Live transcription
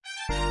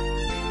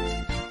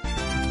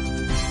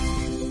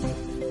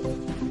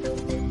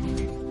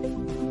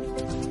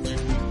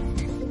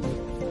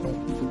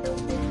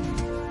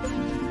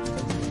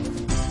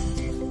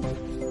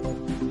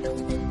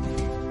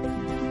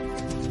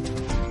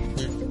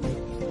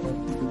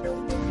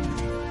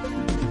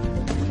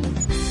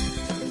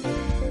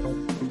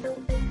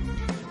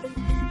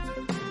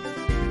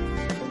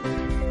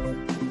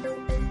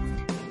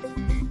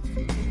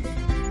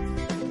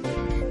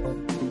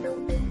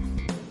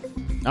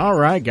All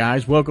right,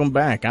 guys, welcome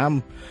back.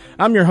 I'm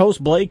your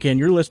host Blake, and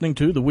you're listening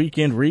to the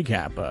Weekend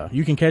Recap.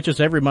 You can catch us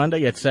every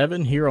Monday at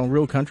 7 here on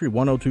Real Country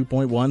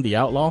 102.1 The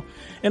Outlaw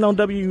and on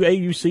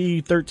WAUC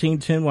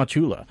 1310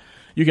 Wauchula.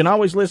 You can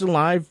always listen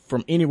live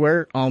from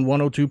anywhere on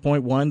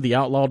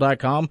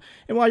 102.1theoutlaw.com.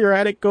 And while you're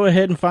at it, go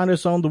ahead and find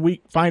us on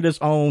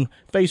Facebook,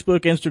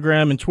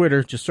 Instagram, and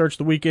Twitter. Just search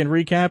the Weekend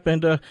Recap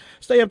and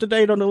stay up to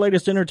date on the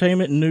latest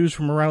entertainment and news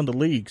from around the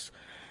leagues.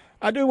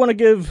 I do want to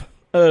give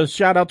a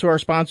shout out to our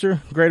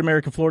sponsor, Great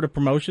American Florida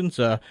Promotions.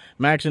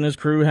 Max and his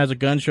crew has a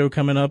gun show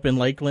coming up in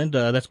Lakeland.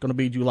 That's going to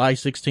be July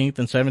 16th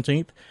and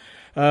 17th.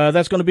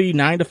 That's going to be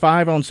 9 to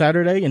 5 on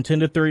Saturday and 10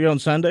 to 3 on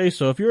Sunday.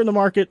 So if you're in the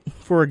market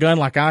for a gun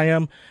like I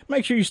am,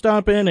 make sure you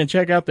stop in and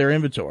check out their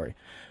inventory.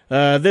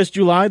 This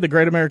July, the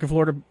Great American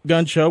Florida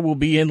Gun Show will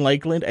be in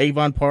Lakeland,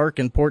 Avon Park,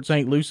 and Port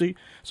St. Lucie.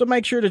 So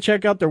make sure to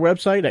check out their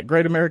website at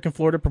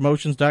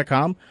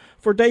greatamericanfloridapromotions.com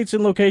for dates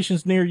and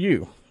locations near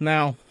you.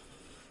 Now,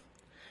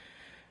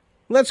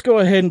 let's go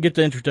ahead and get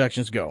the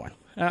introductions going.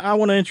 I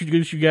want to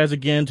introduce you guys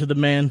again to the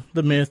man,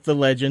 the myth, the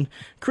legend,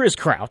 Chris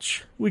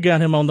Crouch. We got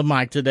him on the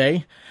mic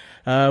today.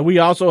 We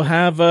also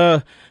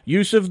have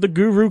Yusuf the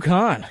Guru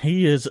Khan.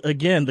 He is,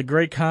 again, the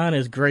great Khan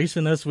is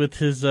gracing us with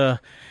his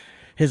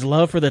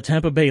love for the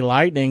Tampa Bay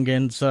Lightning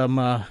and some,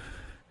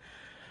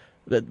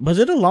 was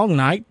it a long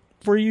night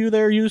for you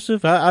there,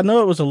 Yusuf? I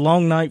know it was a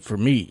long night for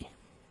me.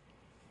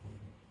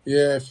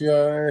 Yeah, if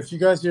you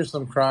guys hear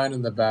some crying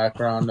in the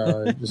background,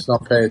 just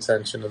don't pay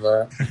attention to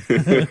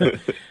that.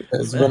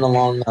 It's been a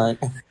long night.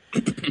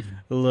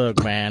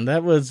 Look, man,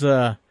 that was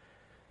a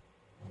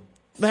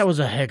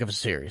heck of a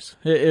series.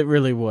 It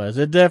really was.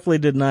 It definitely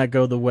did not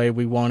go the way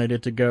we wanted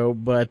it to go,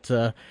 but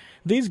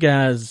these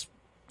guys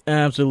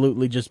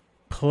absolutely just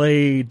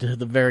played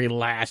the very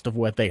last of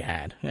what they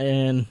had.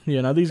 And,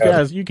 these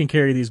guys, you can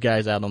carry these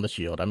guys out on the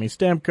shield. I mean,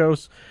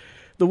 Stamkos,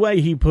 the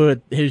way he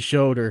put his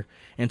shoulder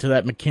into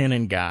that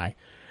McKinnon guy,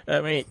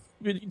 I mean,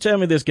 tell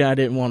me this guy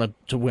didn't want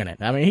to win it.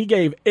 I mean, he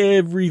gave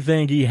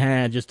everything he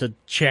had just to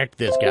check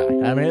this guy.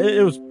 I mean,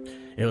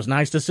 it was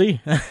nice to see.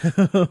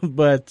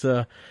 But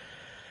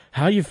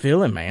how you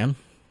feeling, man?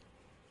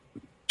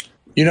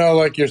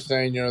 Like you're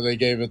saying, they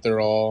gave it their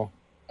all.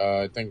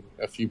 I think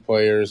a few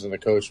players and the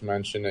coach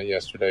mentioned it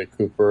yesterday,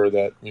 Cooper,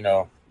 that,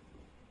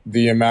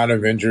 the amount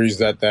of injuries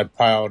that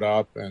piled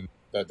up and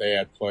that they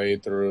had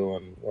played through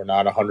and were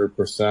not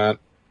 100%.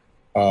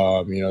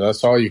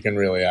 That's all you can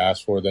really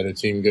ask for, that a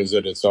team gives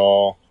it its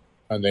all,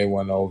 and they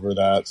went over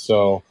that.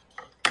 So,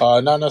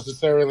 not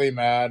necessarily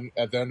mad.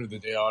 At the end of the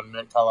day, I'll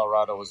admit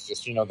Colorado was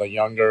just, the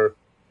younger,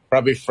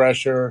 probably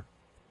fresher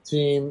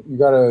team. You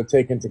got to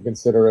take into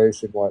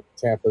consideration what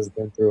Tampa's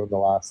been through in the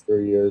last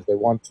 3 years. They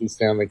won 2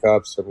 Stanley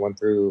Cups and went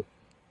through,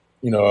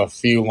 a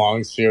few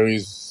long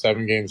series,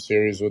 7-game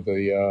series with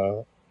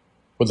the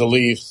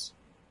Leafs.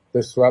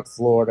 They swept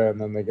Florida,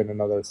 and then they get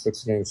another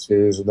 6-game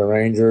series with the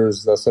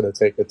Rangers. That's going to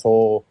take a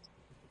toll.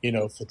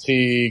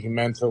 Fatigue,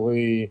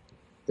 mentally,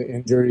 the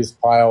injuries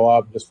pile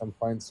up just from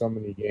playing so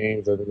many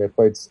games. I think they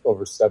played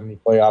over 70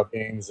 playoff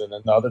games. And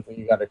then the other thing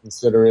you got to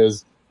consider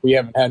is we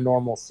haven't had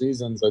normal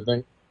seasons. I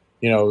think,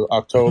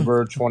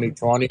 October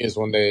 2020 is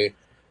when they,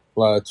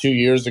 2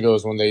 years ago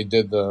is when they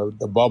did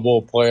the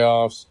bubble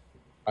playoffs.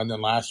 And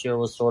then last year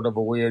was sort of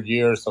a weird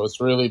year. So it's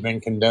really been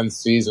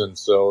condensed season.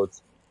 So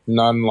it's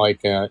none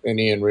like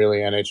any in really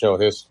NHL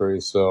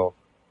history. So,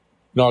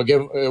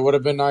 it would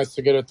have been nice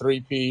to get a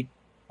three-peat,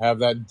 have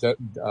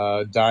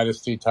that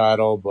dynasty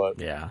title, but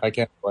yeah, I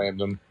can't blame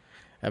them.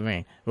 I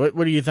mean, what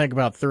do you think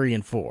about 3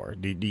 and 4?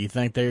 Do you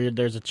think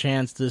there's a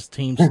chance this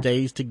team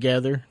stays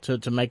together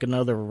to make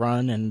another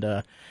run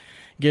and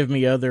give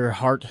me other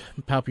heart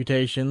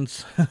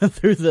palpitations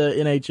through the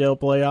NHL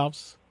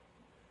playoffs?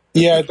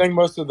 Yeah, I think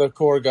most of the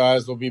core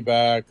guys will be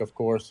back. Of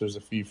course, there's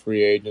a few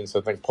free agents. I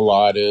think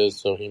Palat is,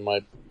 so he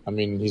might. I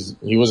mean,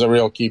 he was a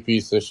real key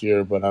piece this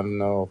year, but I don't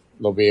know if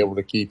they'll be able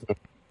to keep him.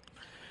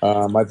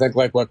 I think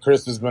like what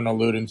Chris has been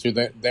alluding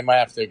to, they might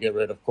have to get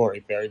rid of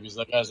Corey Perry because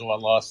that guy's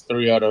lost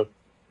 3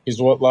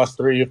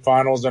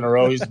 finals in a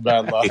row. He's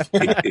bad luck.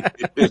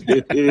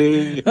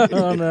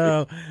 Oh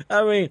no!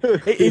 I mean,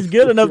 he's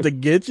good enough to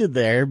get you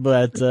there,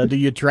 but do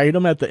you trade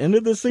him at the end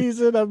of the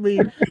season? I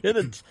mean,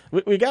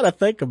 we got to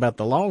think about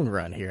the long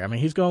run here. I mean,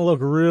 he's going to look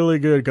really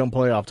good come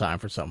playoff time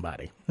for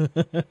somebody.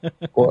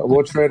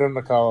 We'll trade him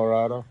to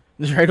Colorado.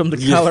 Trade him to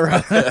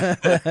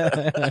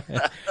Colorado.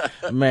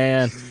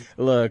 Man,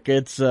 look,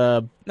 it's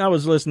I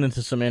was listening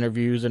to some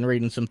interviews and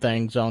reading some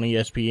things on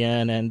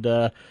ESPN,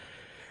 and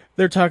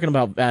they're talking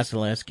about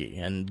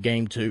Vasilevsky and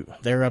Game 2.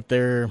 They're up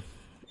there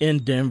in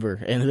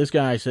Denver, and this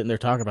guy sitting there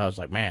talking about it was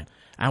like, man,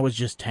 I was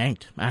just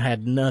tanked. I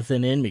had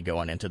nothing in me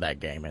going into that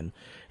game. And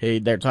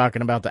they're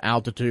talking about the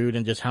altitude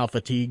and just how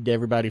fatigued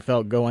everybody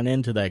felt going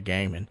into that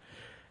game. And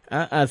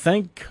I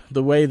think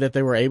the way that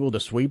they were able to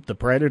sweep the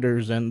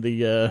Predators and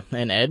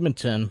and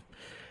Edmonton,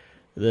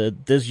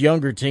 this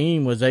younger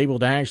team was able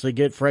to actually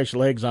get fresh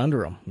legs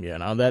under them.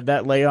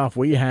 That layoff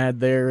we had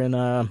there in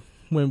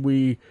when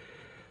we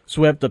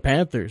swept the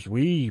Panthers,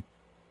 we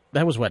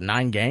that was what,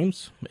 9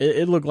 games?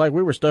 It looked like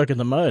we were stuck in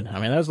the mud.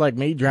 I mean, that's like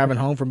me driving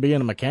home from being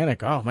a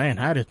mechanic. Oh man,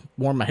 I had to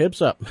warm my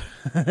hips up.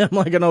 I'm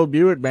like an old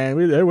Buick, man.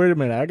 Wait a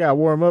minute, I gotta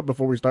warm up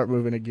before we start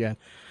moving again.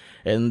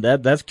 And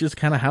that's just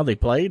kind of how they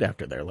played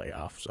after their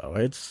layoff. So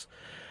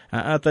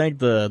I think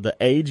the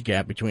age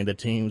gap between the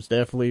teams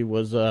definitely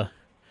was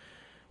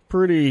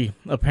pretty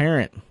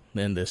apparent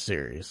in this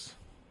series.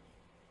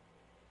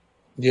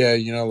 Yeah,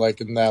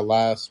 like in that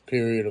last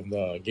period of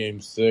the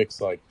game 6,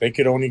 like they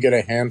could only get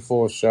a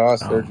handful of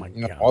shots. Oh my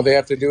God. All they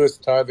have to do is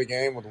tie the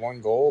game with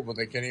 1 goal, but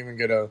they can't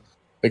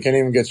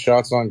even get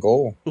shots on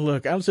goal.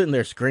 Look, I'm sitting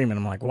there screaming.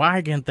 I'm like,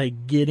 why can't they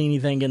get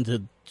anything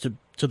into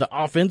to the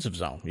offensive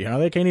zone?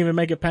 They can't even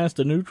make it past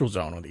the neutral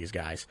zone with these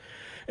guys.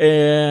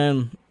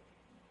 And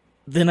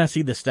then I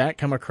see the stat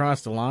come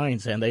across the line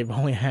saying they've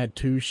only had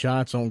 2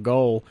 shots on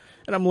goal.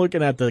 And I'm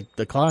looking at the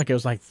clock. It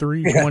was like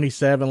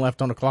 3:27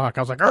 left on the clock.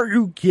 I was like, are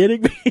you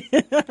kidding me?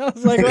 I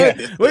was like,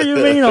 what do you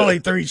mean only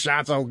 3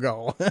 shots on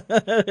goal?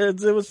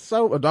 It was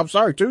so, I'm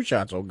sorry, 2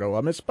 shots on goal.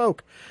 I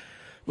misspoke.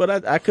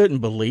 But I couldn't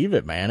believe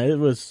it, man. It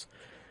was,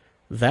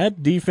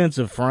 that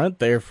defensive front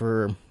there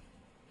for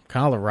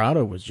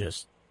Colorado was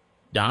just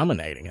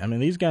dominating. I mean,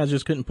 these guys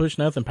just couldn't push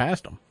nothing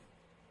past them.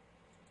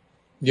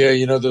 Yeah,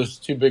 there's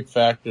 2 big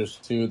factors,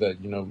 too, that,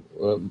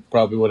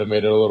 probably would have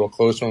made it a little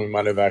closer and we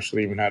might have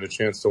actually even had a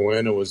chance to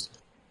win. It was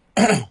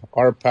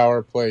our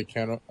power play.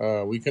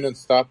 We couldn't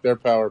stop their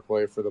power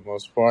play for the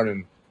most part,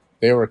 and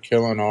they were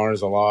killing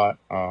ours a lot.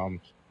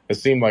 It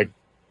seemed like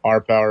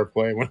our power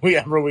play,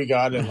 whenever we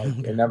got it,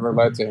 like, it never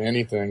led to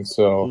anything.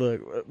 So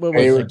Look,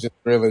 they were just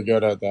really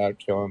good at that,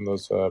 killing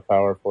those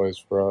power plays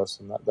for us,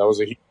 and that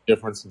was a huge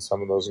difference in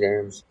some of those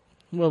games.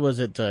 What was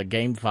it,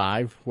 game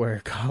 5,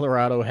 where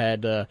Colorado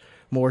had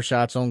more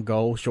shots on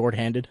goal,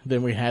 shorthanded,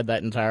 than we had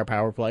that entire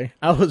power play?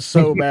 I was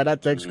so mad. I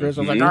text Chris.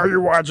 I was like, are you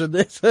watching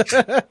this?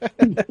 But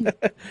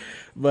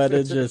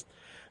it's just,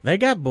 they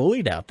got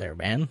bullied out there,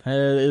 man.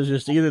 It was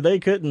just either they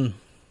couldn't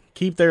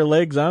keep their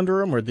legs under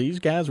them or these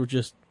guys were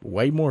just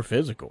way more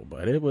physical.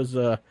 But it was,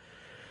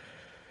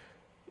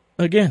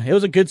 again, it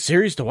was a good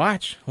series to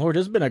watch. Lord,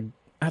 it's been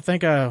I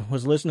think I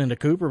was listening to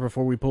Cooper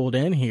before we pulled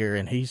in here,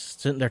 and he's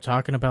sitting there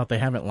talking about they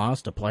haven't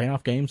lost a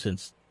playoff game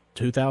since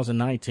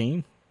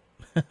 2019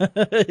 or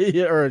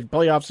a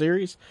playoff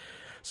series.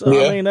 So,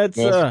 yeah, I mean,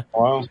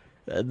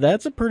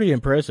 that's a pretty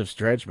impressive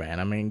stretch,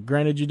 man. I mean,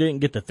 granted, you didn't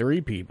get the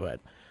 3-peat,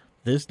 but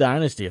this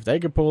dynasty, if they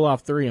could pull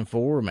off 3 and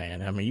 4,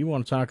 man, I mean, you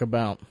want to talk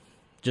about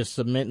just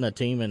cementing a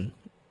team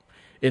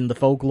in the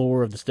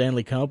folklore of the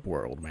Stanley Cup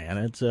world, man.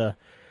 It's a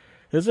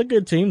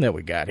good team that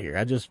we got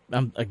here.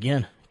 I'm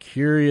again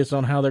curious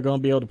on how they're going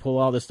to be able to pull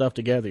all this stuff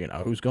together.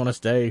 Who's going to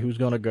stay, who's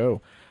going to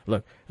go.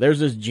 Look, there's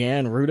this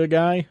Jan Ruda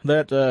guy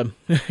that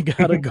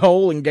got a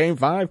goal in Game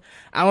 5.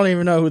 I don't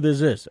even know who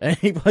this is, and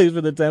he plays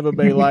for the Tampa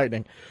Bay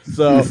Lightning.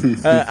 So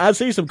I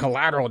see some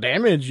collateral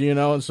damage,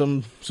 and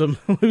some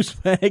loose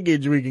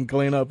baggage we can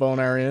clean up on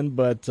our end.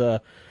 But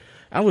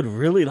I would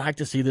really like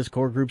to see this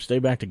core group stay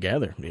back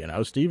together.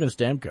 Steven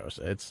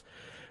Stamkos.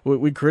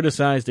 We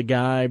criticized the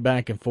guy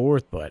back and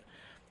forth, but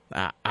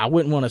I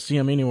wouldn't want to see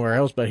him anywhere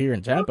else but here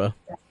in Tampa.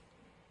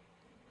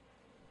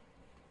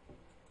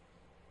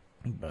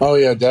 But. Oh,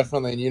 yeah,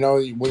 definitely.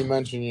 We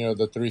mentioned,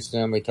 the 3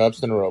 Stanley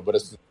Cups in a row, but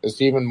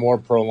it's even more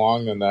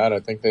prolonged than that. I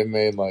think they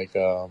made 6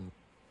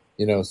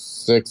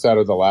 out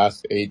of the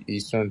last 8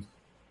 Eastern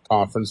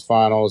Conference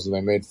finals, and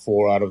they made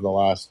 4 out of the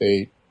last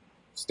 8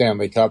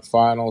 Stanley Cup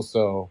finals.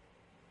 So,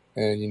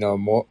 and,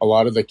 a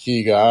lot of the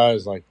key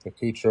guys like the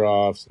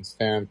Kucherovs and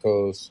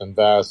Stamkos and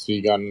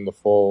Vasi got in the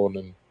fold,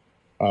 and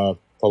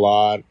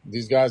Palat.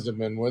 These guys have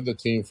been with the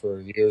team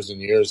for years and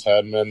years,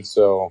 Hedman.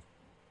 So,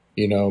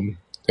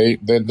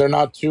 they're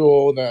not too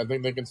old. I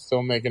think they can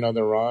still make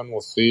another run.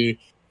 We'll see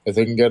if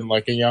they can get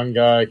a young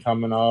guy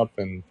coming up.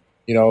 And,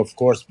 of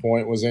course,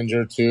 Point was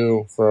injured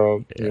too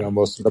for,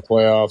 most of the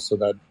playoffs. So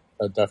that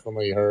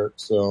definitely hurt.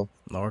 So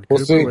Lord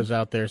Cooper was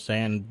out there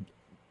saying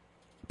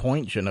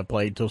Point shouldn't have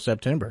played till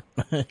September.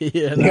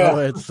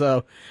 It's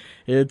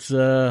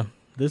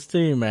this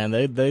team, man,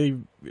 they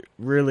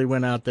really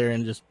went out there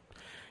and just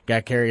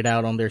got carried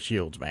out on their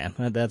shields, man.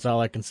 That's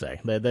all I can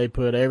say. They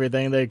put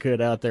everything they could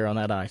out there on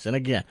that ice. And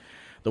again,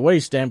 the way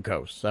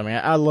Stamkos, I mean,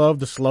 I love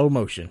the slow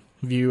motion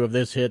view of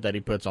this hit that he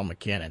puts on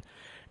McKinnon.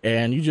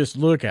 And you just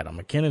look at him.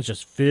 McKinnon's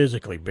just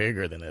physically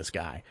bigger than this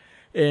guy.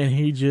 And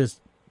he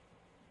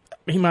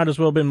might as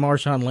well have been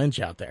Marshawn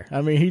Lynch out there.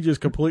 I mean, he just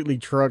completely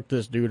trucked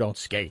this dude on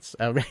skates.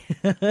 I mean,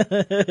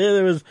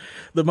 it was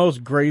the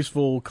most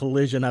graceful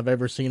collision I've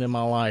ever seen in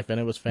my life, and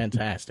it was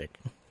fantastic.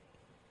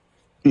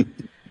 I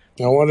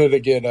wanted to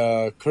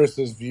get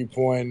Chris's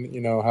viewpoint.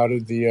 How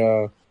did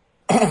the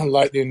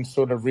Lightning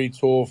sort of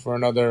retool for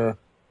another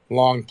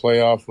long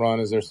playoff run?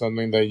 Is there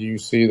something that you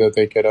see that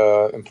they could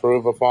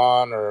improve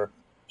upon, or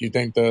do you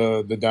think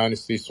the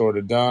dynasty's sort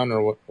of done,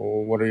 or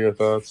what are your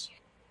thoughts?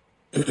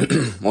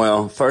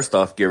 Well, first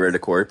off, get rid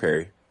of Corey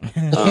Perry.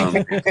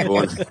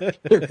 Well,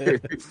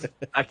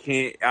 I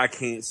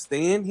can't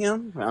stand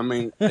him. I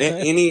mean,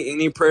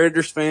 any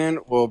Predators fan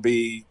will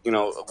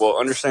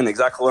understand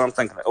exactly what I'm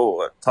thinking.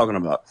 Talking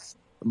about.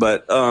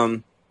 But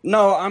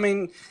no, I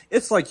mean,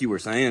 it's like you were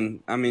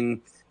saying. I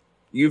mean,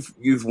 you've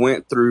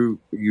went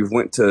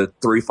to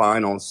 3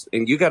 finals,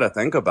 and you got to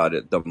think about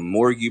it. The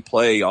more you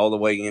play all the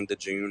way into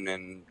June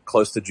and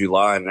close to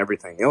July and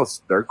everything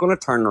else, they're going to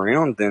turn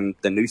around. Then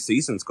the new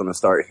season's going to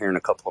start here in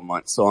a couple of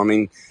months. So I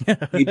mean,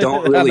 you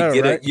don't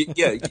really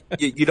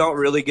you don't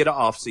really get an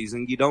off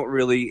season. You don't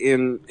really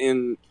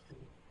in.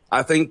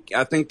 I think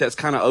that's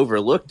kind of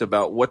overlooked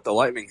about what the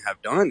Lightning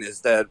have done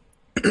is that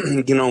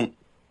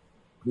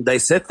they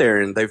sit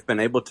there and they've been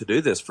able to do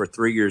this for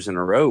 3 years in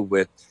a row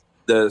with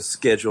the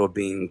schedule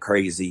being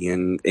crazy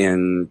and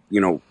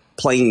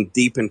playing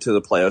deep into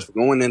the playoffs,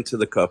 going into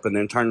the cup, and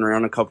then turning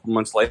around a couple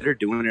months later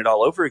doing it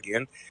all over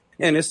again.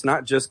 And it's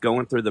not just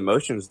going through the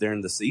motions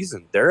during the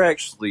season. They're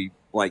actually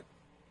like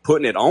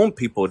putting it on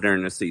people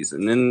during the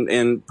season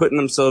and putting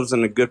themselves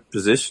in a good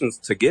positions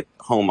to get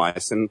home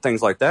ice and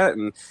things like that.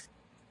 And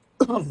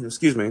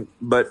excuse me,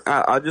 but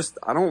I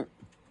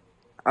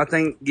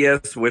think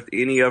yes, with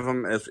any of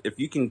them, if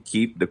you can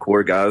keep the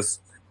core guys,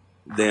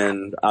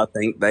 then I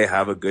think they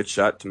have a good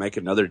shot to make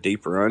another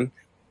deep run.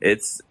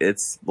 It's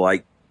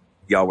like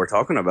y'all were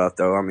talking about,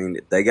 though. I mean,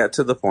 they got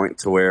to the point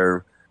to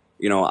where,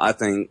 I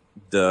think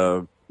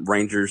the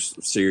Rangers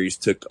series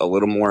took a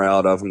little more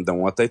out of them than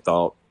what they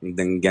thought. And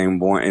then game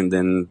 1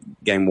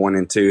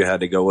 and 2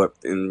 had to go up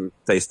and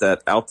face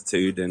that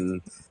altitude,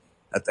 and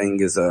that thing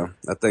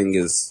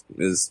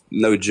is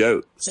no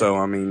joke. So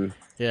I mean.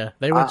 Yeah,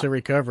 they went to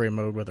recovery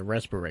mode with a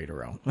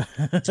respirator on.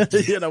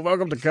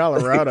 Welcome to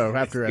Colorado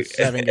after a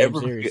 7-game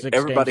series.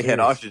 Everybody had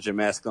oxygen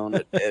masks on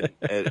at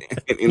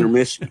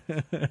intermission.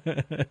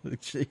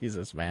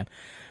 Jesus, man.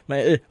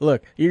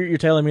 Look, you're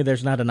telling me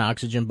there's not an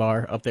oxygen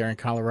bar up there in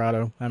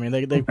Colorado? I mean,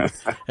 they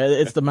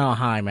it's the Mile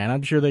High, man.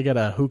 I'm sure they got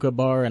a hookah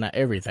bar and a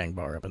everything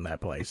bar up in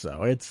that place.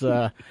 So it's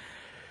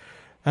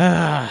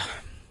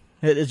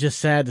it's just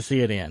sad to see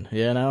it end.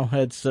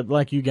 It's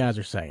like you guys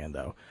are saying,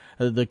 though.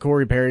 The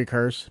Corey Perry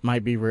curse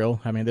might be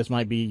real. I mean, this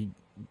might be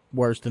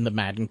worse than the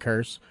Madden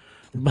curse.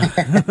 But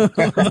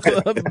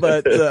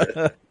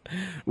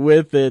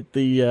with it,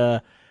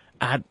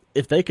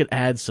 if they could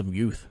add some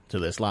youth to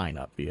this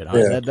lineup,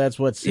 that's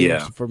what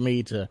seems for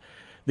me to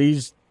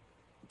these.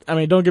 I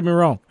mean, don't get me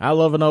wrong. I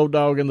love an old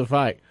dog in the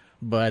fight,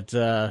 but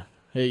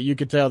you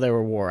could tell they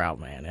were wore out,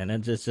 man. And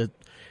it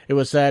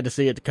was sad to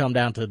see it come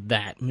down to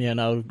that. I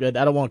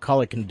don't want to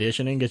call it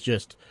conditioning. It's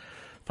just.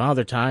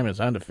 Father Time is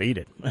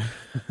undefeated.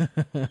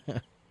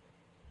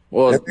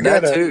 Well,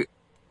 that too.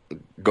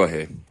 Go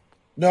ahead.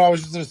 No, I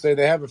was just going to say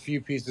they have a few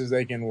pieces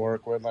they can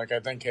work with. Like I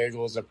think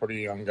Hagel is a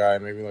pretty young guy,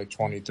 maybe like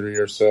 23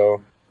 or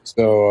so.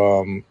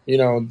 So,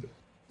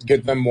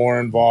 get them more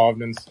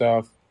involved and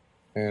stuff.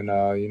 And,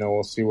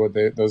 we'll see what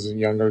those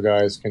younger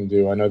guys can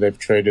do. I know they've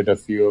traded a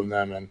few of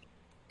them, and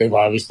they've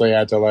obviously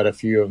had to let a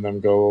few of them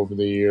go over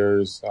the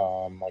years,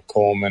 like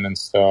Coleman and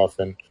stuff.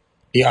 And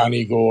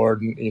Yanni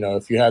Gordon,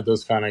 if you had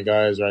those kind of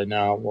guys right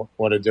now,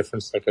 what a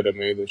difference that could have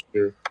made this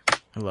year.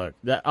 Look,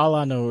 all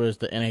I know is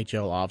the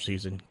NHL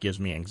offseason gives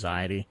me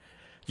anxiety,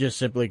 just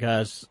simply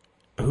because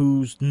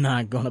who's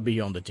not going to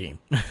be on the team?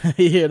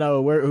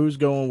 Who's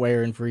going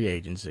where in free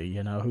agency?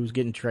 Who's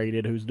getting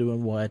traded, who's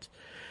doing what.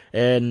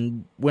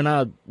 And when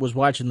I was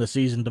watching the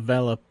season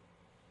develop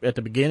at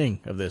the beginning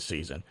of this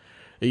season,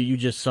 you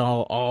just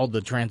saw all the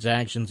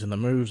transactions and the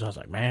moves. I was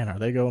like, man, are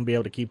they going to be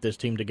able to keep this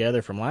team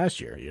together from last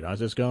year? Is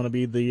this going to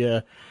be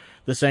the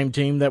same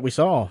team that we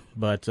saw?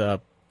 But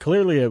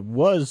clearly it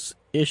was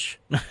ish.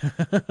 But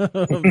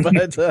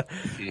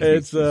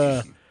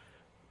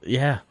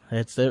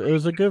it's it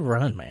was a good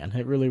run, man.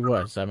 It really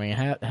was. I mean,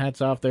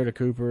 hats off there to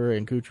Cooper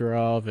and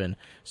Kucherov and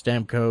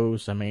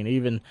Stamkos. I mean,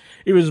 even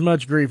as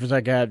much grief as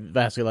I got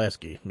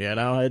Vasilevsky,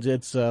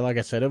 it's like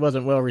I said, it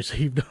wasn't well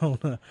received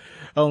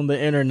on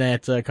the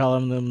internet,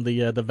 calling them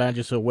the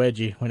Vagisil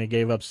Wedgie when he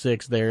gave up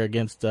 6 there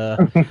against.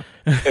 But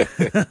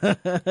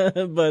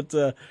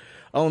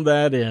on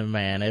that end,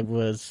 man, it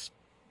was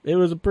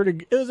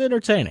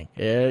entertaining.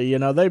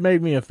 Yeah, they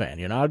made me a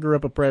fan. I grew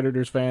up a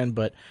Predators fan,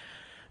 but.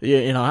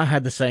 I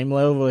had the same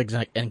level of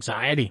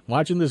anxiety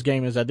watching this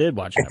game as I did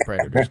watching a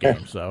Predators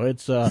game. So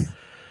it's,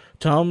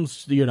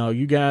 Tom's,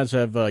 you guys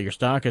have, your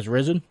stock has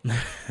risen.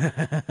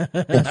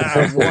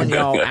 I've worn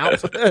y'all out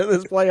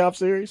this playoff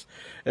series,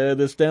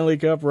 this Stanley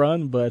Cup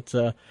run. But,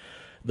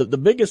 the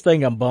biggest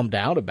thing I'm bummed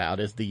out about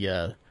is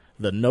the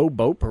no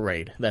boat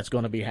parade that's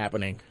going to be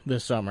happening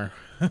this summer.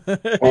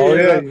 Oh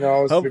yeah,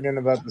 I was thinking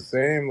about the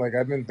same. Like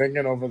I've been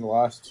thinking over the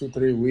last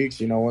 2-3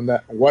 weeks,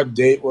 what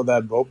date will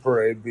that boat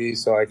parade be,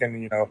 so I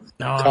can,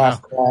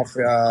 cough off.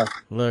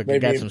 Look, you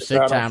got some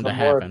sick time to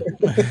happen.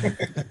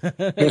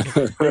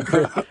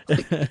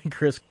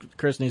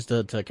 Chris needs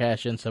to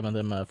cash in some of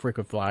them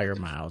frequent flyer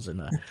miles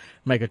and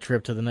make a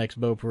trip to the next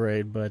boat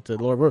parade. But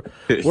Lord,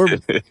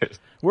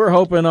 we're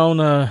hoping on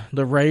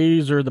the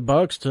Rays or the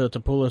Bucks to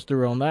pull us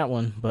through on that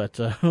one. But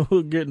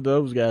we'll get into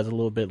those guys a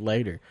little bit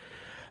later.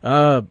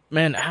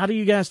 Man, how do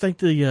you guys think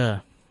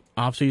the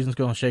offseason's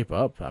going to shape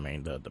up? I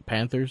mean, the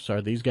Panthers,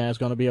 are these guys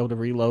going to be able to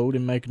reload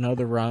and make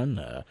another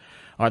run?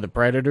 Are the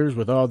Predators,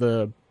 with all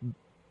the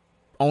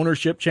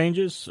ownership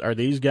changes, are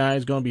these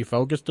guys going to be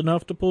focused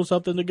enough to pull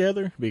something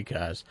together?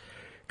 Because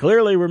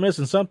clearly we're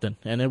missing something,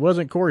 and it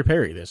wasn't Corey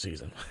Perry this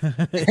season. How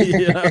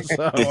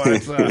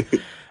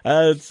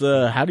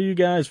do you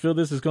guys feel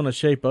this is going to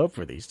shape up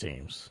for these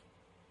teams?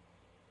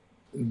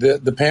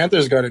 The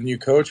Panthers got a new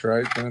coach,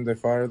 right? Didn't they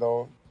fire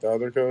the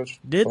other coach?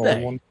 Did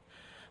they? One?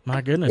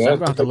 My goodness, Yeah,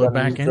 I'm about to look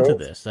back into coach.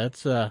 this.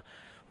 That's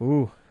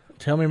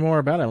tell me more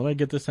about it. Let me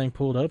get this thing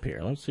pulled up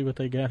here. Let's see what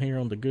they got here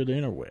on the good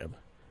interweb.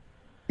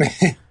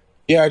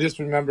 Yeah, I just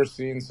remember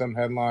seeing some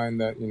headline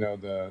that,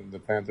 the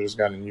Panthers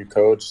got a new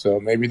coach, so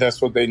maybe that's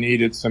what they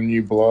needed, some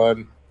new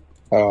blood,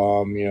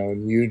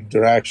 new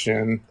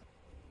direction.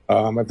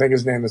 I think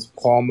his name is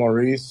Paul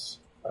Maurice,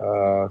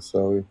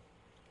 so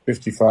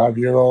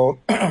 55-year-old.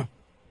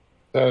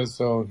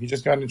 So he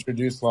just got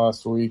introduced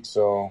last week,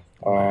 so...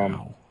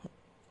 Wow.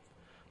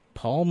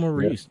 Paul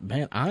Maurice. Yeah.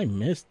 Man, I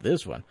missed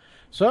this one.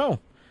 So,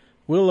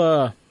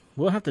 we'll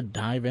have to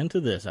dive into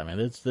this. I mean,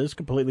 this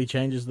completely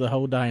changes the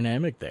whole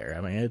dynamic there.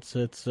 I mean, it's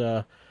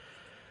I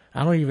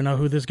don't even know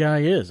who this guy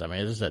is. I mean,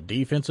 is this a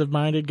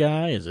defensive-minded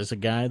guy? Is this a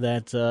guy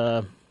that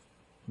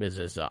is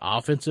this an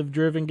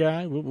offensive-driven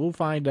guy? We'll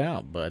find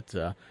out. But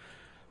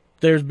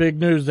there's big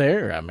news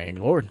there. I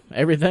mean, Lord,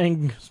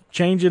 everything's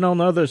changing on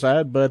the other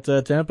side, but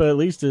Tampa at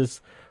least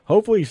is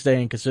hopefully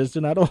staying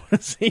consistent. I don't want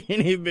to see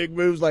any big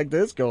moves like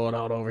this going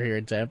on over here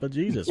in Tampa.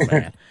 Jesus,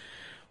 man.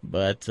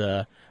 But,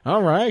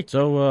 all right.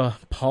 So,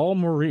 Paul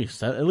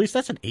Maurice, at least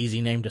that's an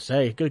easy name to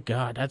say. Good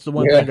God. That's the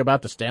one thing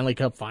about the Stanley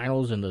Cup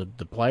finals and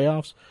the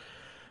playoffs.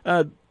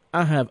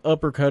 I have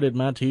uppercutted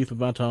my teeth with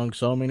my tongue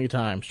so many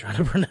times trying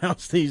to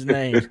pronounce these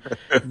names.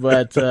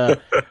 But,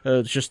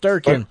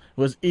 Shesterkin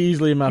was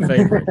easily my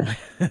favorite.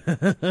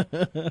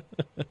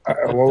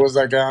 What was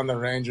that guy on the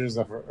Rangers?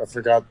 I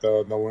forgot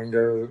the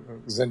winger.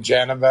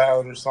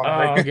 Zinchenko or something.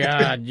 Oh,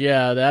 God,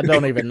 yeah. I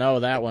don't even know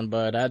that one.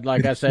 But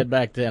like I said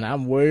back then,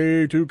 I'm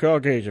way too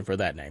Caucasian for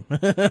that name.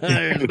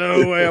 There's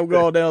no way I'm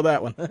going down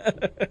that one.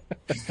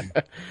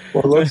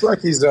 Well, it looks like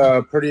he's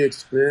pretty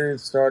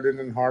experienced. Started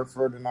in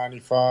Hartford in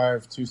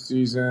 '95, 2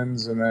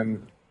 seasons, and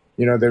then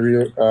they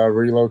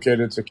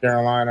relocated to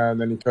Carolina, and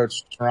then he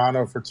coached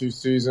Toronto for 2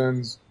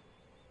 seasons.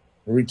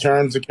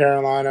 Returned to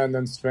Carolina, and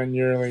then spent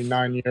nearly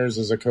 9 years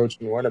as a coach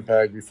in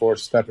Winnipeg before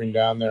stepping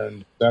down there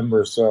in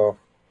December. So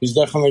he's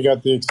definitely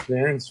got the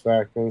experience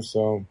factor.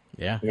 So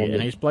yeah,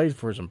 and he's played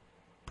for some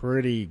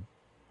pretty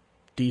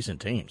decent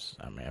teams.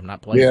 I mean, I'm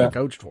not playing he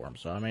coached for him,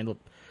 so I mean, look,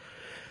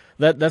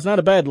 that's not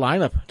a bad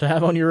lineup to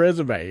have on your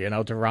resume.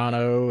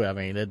 Toronto. I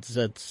mean,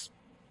 it's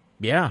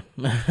yeah.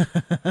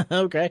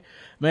 Okay,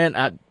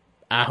 man.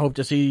 I hope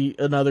to see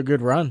another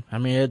good run. I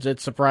mean,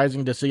 it's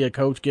surprising to see a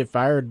coach get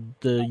fired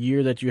the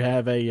year that you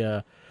have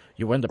you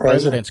win the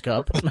President's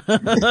Cup.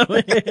 I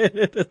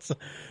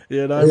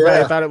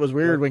thought it was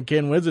weird when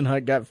Ken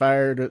Whisenhunt got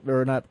fired,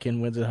 or not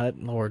Ken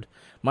Whisenhunt, Lord,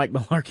 Mike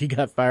Mularkey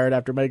got fired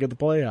after making the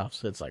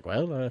playoffs. It's like,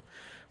 well,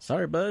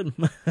 sorry, bud.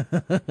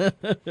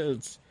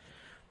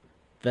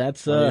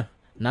 That's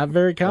not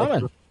very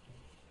common.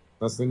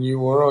 That's the new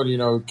world,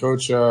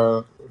 Coach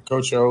O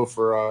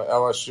for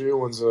LSU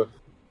wins a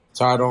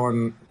title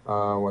in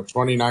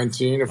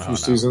 2019, a few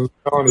seasons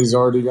ago, and he's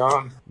already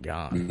gone.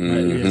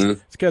 Mm-hmm.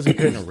 It's because he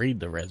couldn't read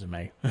the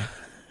resume.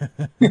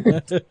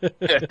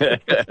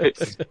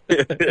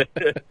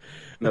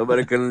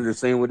 Nobody could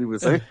understand what he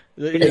was saying.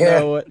 You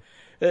know what?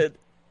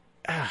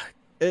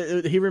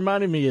 He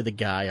reminded me of the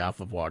guy off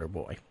of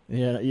Waterboy.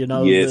 Yeah,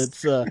 yes.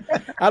 It's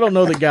I don't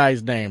know the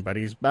guy's name, but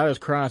he's about as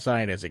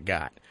cross-eyed as it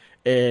got.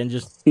 And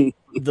just the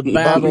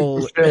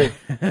babble. I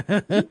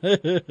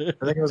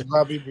think it was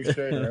Bobby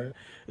Boucher, right?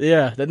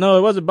 Yeah, no,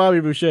 it wasn't Bobby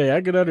Boucher.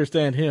 I could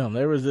understand him.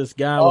 There was this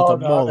guy with a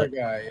mullet.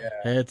 Guy, yeah.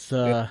 It's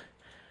God,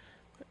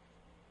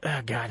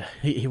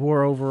 he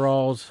wore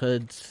overalls.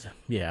 The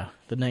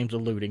name's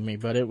eluding me,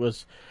 but it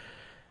was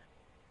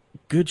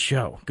good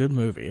show, good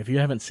movie. If you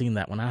haven't seen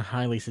that one, I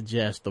highly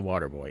suggest The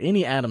Waterboy.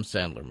 Any Adam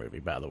Sandler movie,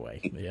 by the way.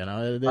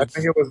 I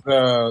think it was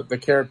the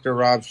character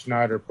Rob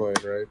Schneider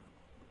played, right?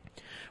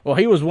 Well,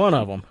 he was one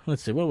of them.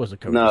 Let's see, what was the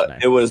coach's name? No,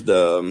 it was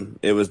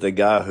the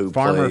guy who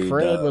Farmer played,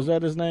 Fred. Was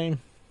that his name?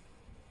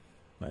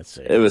 Let's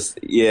see. It was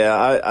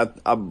I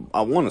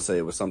want to say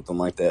it was something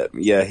like that.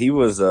 Yeah, he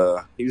was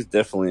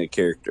definitely a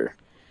character.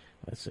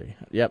 Let's see.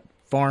 Yep,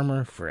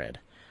 Farmer Fred.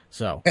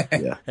 So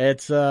yeah,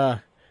 it's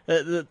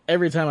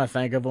every time I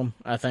think of him,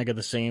 I think of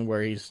the scene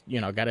where he's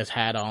got his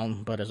hat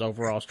on, but his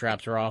overall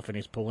straps are off, and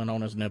he's pulling on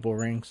his nipple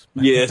rings.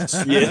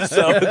 Yes. Yes.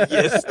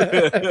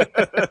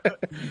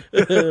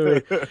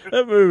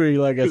 That movie,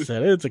 like I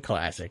said, it's a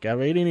classic. I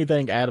mean,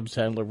 anything Adam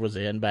Sandler was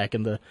in back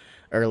in the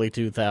early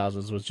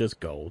 2000s was just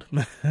gold.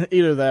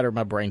 Either that or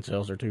my brain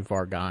cells are too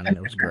far gone, and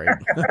it was great.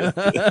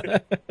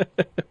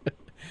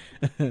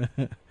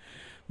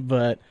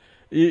 But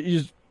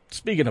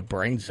speaking of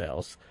brain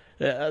cells,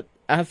 I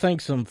I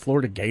think some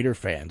Florida Gator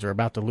fans are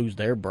about to lose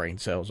their brain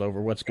cells over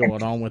what's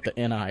going on with the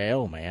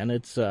NIL, man.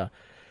 It's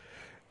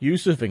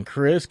Yusuf and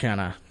Chris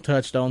kind of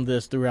touched on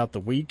this throughout the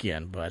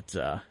weekend, but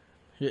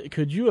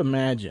could you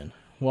imagine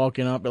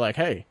walking up and be like,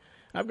 hey,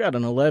 I've got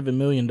an $11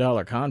 million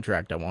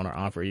contract I want to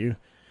offer you.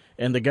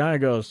 And the guy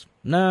goes,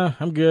 nah,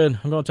 I'm good.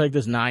 I'm going to take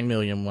this $9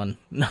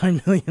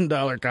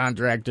 million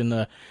contract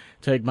and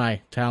take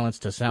my talents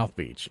to South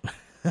Beach.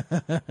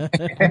 I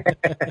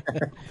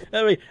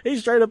mean, he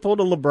straight up pulled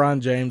a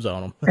LeBron James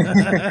on him.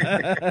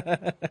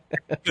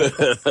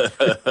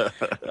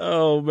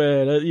 Oh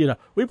man,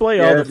 we play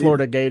all the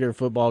Florida Gator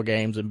football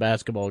games and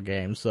basketball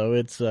games, so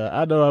it's.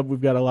 I know we've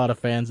got a lot of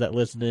fans that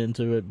listen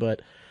into it,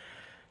 but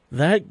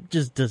that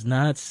just does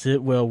not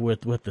sit well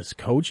with what this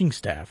coaching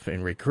staff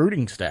and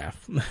recruiting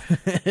staff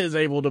is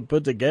able to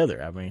put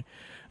together. I mean,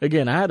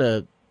 again, I had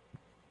to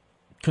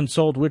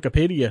consult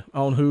Wikipedia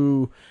on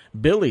who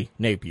Billy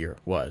Napier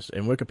was,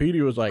 and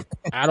Wikipedia was like,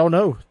 I don't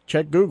know,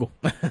 check Google.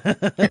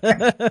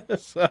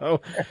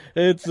 So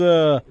it's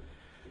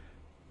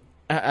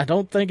I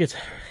don't think it's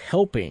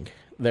helping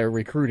their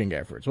recruiting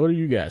efforts. What do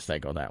you guys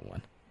think on that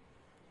one?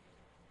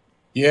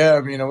 Yeah,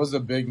 I mean, it was a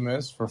big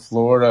miss for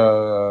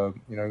Florida.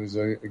 He was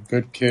a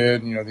good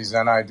kid. These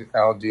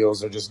NIL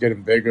deals are just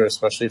getting bigger,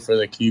 especially for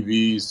the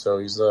QBs. So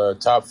he's a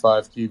top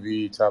 5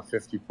 QB, top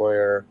 50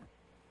 player,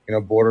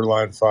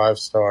 borderline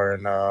 5-star.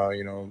 And,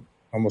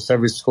 almost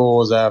every school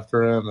was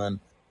after him, and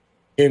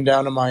came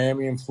down to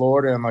Miami and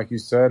Florida. And like you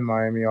said,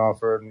 Miami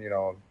offered,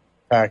 a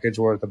package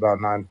worth about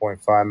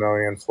 $9.5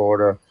 million.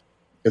 Florida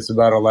gets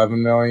about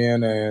 $11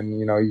 million, and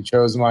he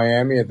chose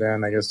Miami. And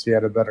then I guess he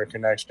had a better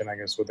connection,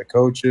 with the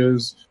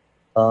coaches.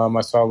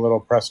 I saw a little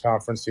press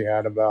conference he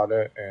had about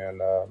it, and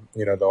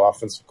the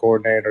offensive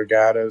coordinator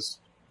Gaddis,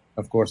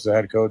 of course, the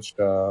head coach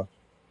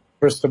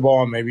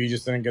Cristobal. Maybe he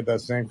just didn't get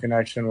that same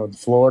connection with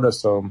Florida,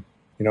 so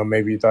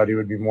maybe he thought he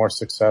would be more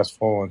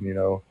successful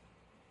and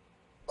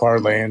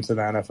parlay into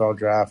the NFL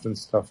draft and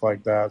stuff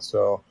like that.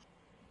 So.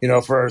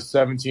 For a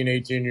 17,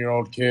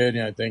 18-year-old kid,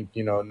 I think,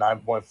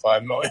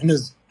 $9.5 million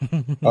is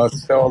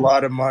still a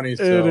lot of money.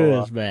 So, it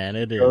is, man.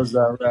 It is.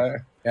 That, right?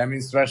 I mean,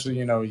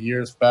 especially,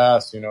 years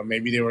past,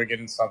 maybe they were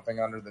getting something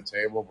under the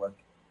table, but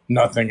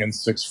nothing in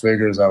 6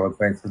 figures, I would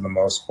think, for the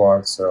most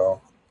part. So,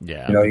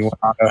 yeah, you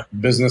want a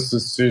business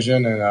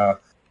decision, and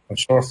I'm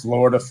sure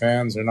Florida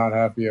fans are not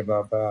happy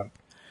about that.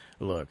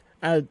 Look,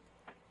 I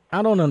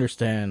don't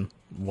understand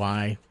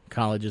why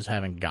colleges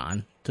haven't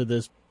gone to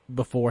this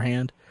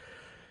beforehand.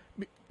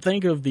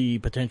 Think of the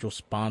potential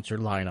sponsor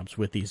lineups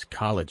with these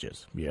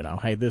colleges.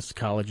 Hey, this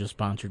college is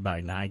sponsored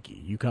by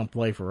Nike. You come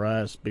play for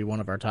us, be one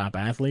of our top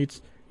athletes.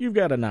 You've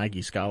got a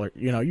Nike scholar.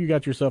 You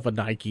got yourself a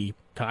Nike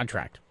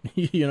contract.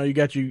 You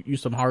got you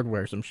some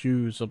hardware, some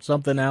shoes,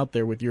 something out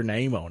there with your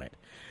name on it.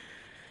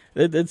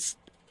 It's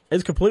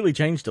completely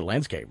changed the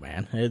landscape,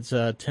 man. It's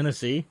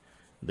Tennessee.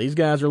 These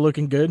guys are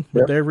looking good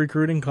with their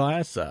recruiting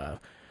class.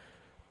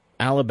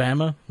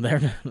 Alabama,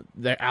 they're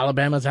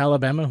Alabama's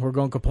Alabama. We're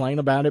going to complain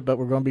about it, but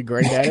we're going to be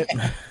great at it.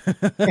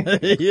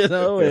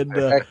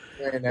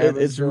 And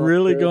it's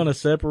really going to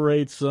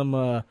separate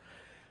some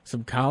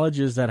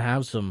colleges that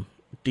have some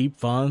deep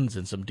funds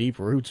and some deep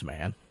roots,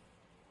 man.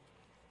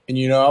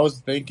 And I was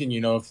thinking,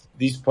 if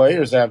these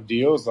players have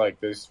deals like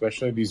this,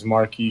 especially these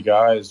marquee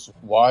guys,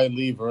 why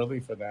leave early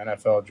for the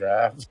NFL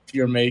draft? If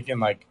you're making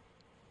like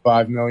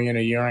 $5 million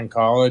a year in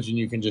college and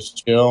you can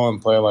just chill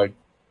and play like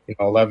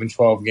 11,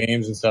 12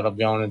 games instead of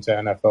going into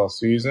NFL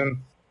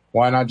season,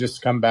 why not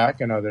just come back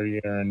another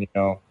year and,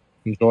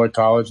 enjoy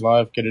college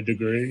life, get a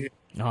degree?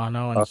 Oh,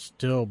 no, and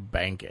still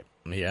bank it,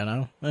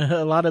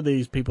 A lot of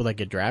these people that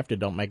get drafted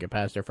don't make it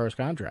past their first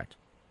contract,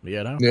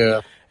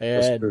 Yeah.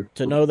 And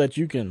to know that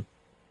you can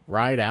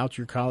ride out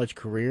your college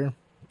career,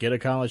 get a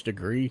college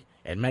degree,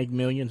 and make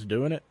millions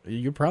doing it,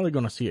 you're probably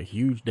going to see a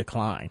huge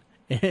decline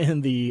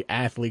in the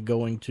athlete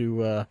going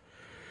to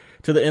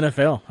the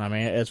NFL. I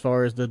mean, as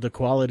far as the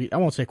quality, I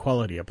won't say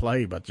quality of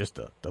play, but just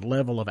the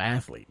level of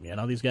athlete.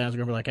 These guys are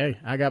going to be like, hey,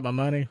 I got my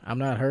money, I'm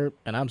not hurt,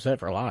 and I'm set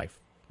for life.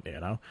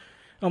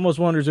 Almost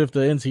wonders if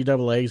the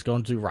NCAA is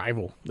going to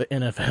rival the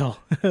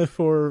NFL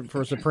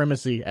for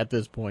supremacy at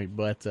this point.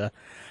 But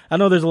I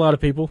know there's a lot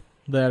of people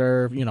that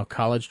are,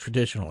 college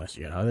traditionalists.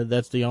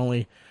 That's the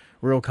only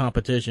real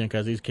competition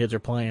because these kids are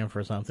playing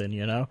for something,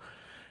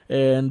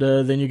 And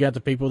then you got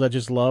the people that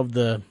just love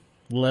the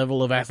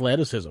level of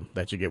athleticism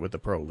that you get with the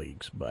pro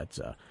leagues, but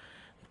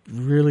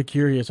really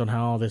curious on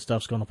how all this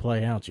stuff's going to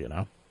play out.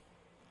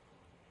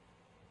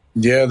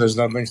 Yeah, there's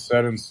nothing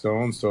set in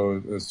stone,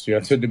 so it's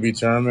yet to be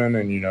determined,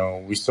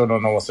 and we still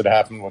don't know what's going to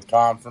happen with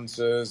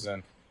conferences,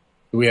 and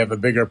do we have a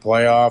bigger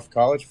playoff?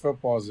 College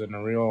football is in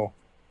a real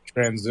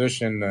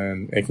transition,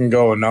 and it can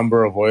go a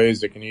number of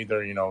ways. It can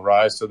either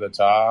rise to the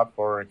top,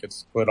 or it gets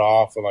split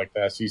off with like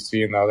the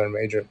SEC and the other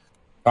major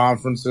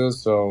conferences.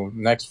 So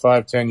next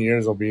 5-10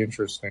 years will be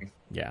interesting.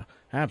 Yeah,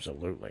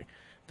 absolutely.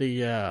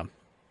 I'm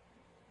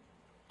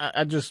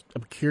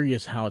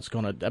curious how it's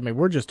going to, I mean,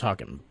 we're just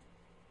talking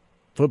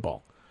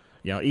football,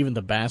 even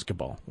the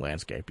basketball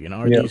landscape,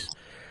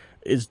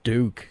 is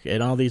Duke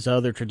and all these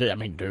other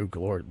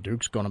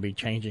Duke's going to be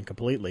changing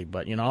completely,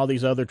 but all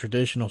these other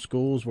traditional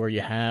schools where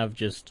you have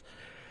just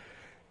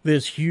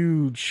this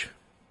huge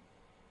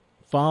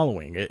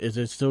following, is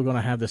it still going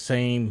to have the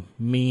same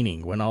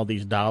meaning when all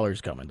these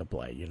dollars come into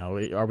play?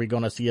 Are we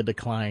going to see a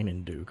decline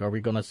in Duke? Are we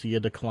going to see a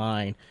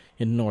decline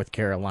in North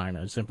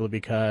Carolina simply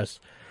because,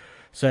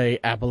 say,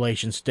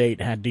 Appalachian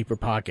State had deeper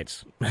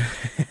pockets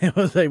and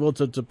was able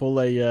to pull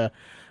an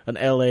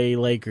LA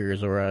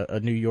Lakers or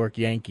a New York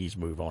Yankees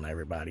move on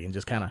everybody and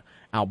just kind of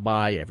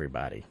outbuy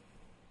everybody?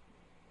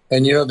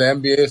 And, the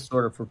NBA is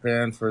sort of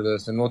preparing for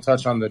this, and we'll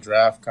touch on the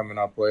draft coming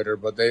up later,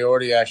 but they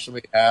already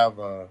actually have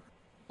a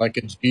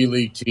G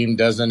League team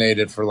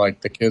designated for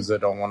the kids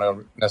that don't want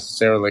to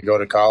necessarily go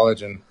to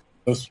college, and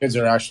those kids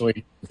are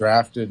actually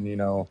drafted.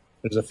 And,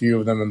 there's a few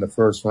of them in the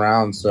first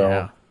round,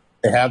 so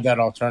they have that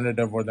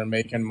alternative where they're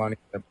making money.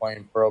 They're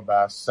playing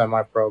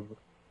semi-pro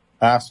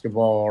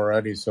basketball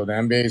already. So the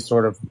NBA is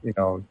sort of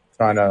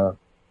trying to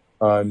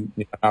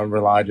not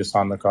rely just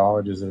on the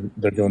colleges, and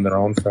they're doing their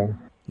own thing.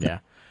 Yeah,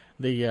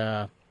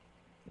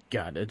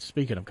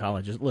 speaking of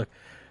colleges, look.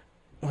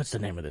 What's the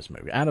name of this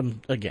movie? I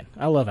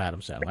love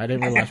Adam Sandler. I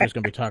didn't realize we was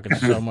going to be talking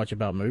so much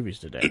about movies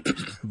today.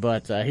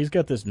 But he's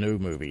got this new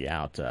movie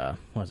out.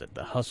 Was it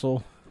The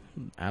Hustle?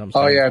 Adam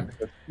Sandler.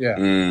 Oh, yeah.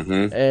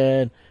 Mm-hmm.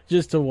 And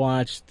just to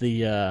watch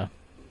the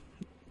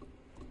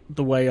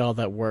way all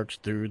that works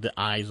through the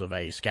eyes of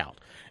a scout.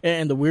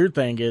 And the weird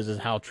thing is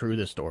how true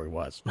this story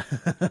was.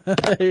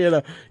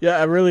 I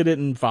really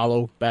didn't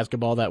follow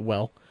basketball that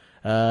well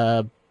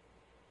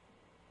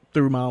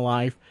through my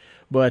life.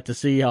 But to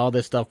see all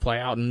this stuff play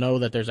out and know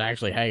that there's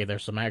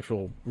some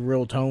actual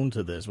real tone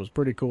to this was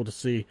pretty cool to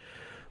see.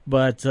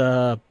 But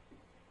that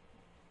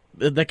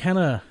kind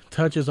of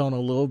touches on a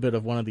little bit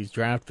of one of these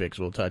draft picks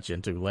we'll touch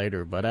into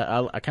later. But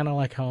I kind of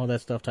like how all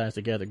that stuff ties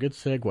together. Good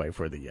segue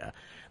for the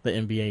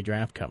NBA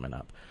draft coming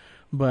up.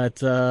 But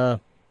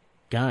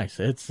guys,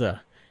 it's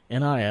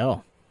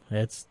NIL.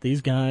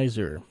 These guys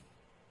are.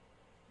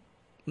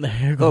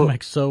 They're going to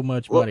make so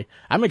much money.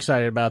 I'm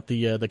excited about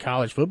the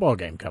college football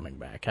game coming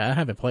back. I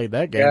haven't played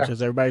that game since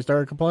everybody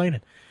started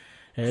complaining.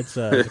 It's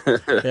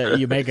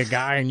you make a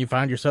guy and you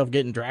find yourself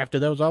getting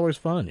drafted. That was always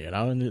fun,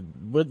 And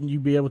wouldn't you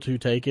be able to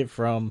take it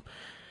from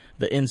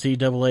the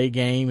NCAA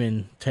game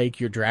and take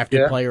your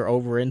drafted player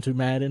over into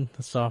Madden?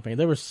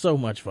 There was so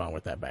much fun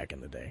with that back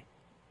in the day.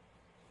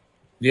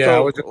 Yeah, so, I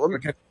was just looking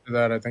into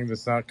that. I think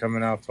that's not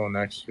coming out till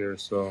next year,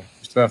 so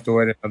you still have to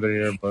wait another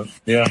year. But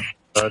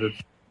excited.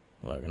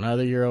 Look,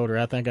 another year older,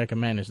 I think I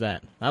can manage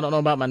that. I don't know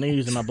about my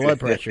knees and my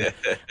blood pressure.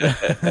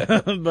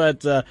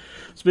 But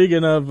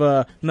speaking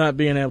of not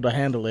being able to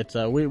handle it,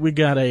 we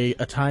got a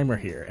timer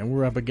here, and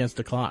we're up against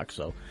the clock.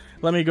 So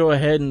let me go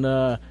ahead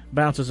and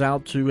bounce us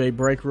out to a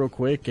break real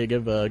quick.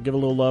 Give a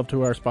little love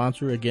to our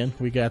sponsor. Again,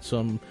 we got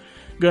some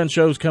gun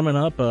shows coming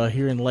up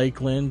here in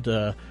Lakeland,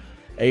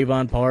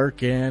 Avon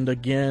Park, and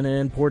again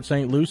in Port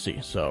St. Lucie.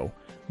 So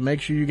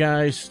make sure you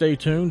guys stay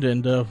tuned,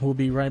 and we'll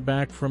be right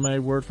back from a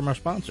word from our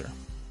sponsor.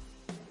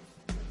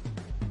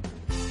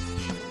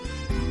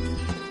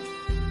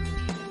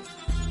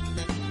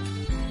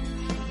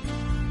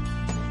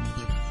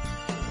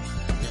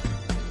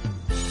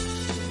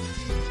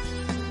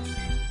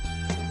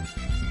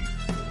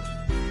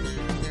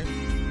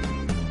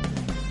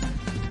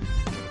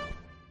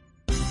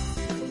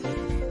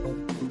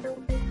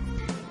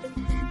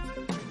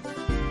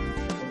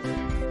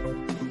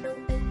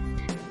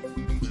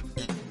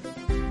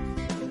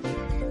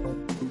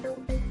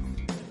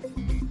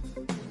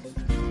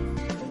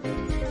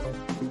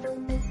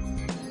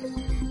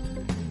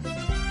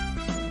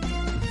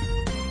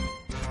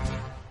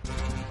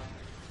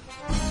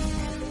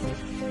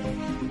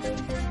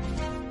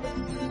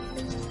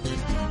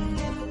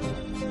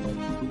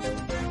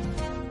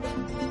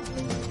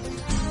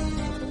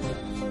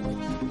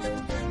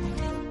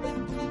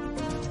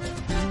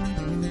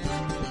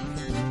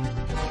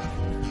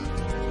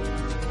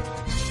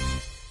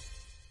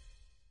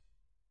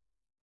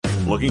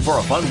 Looking for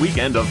a fun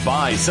weekend of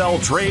buy, sell,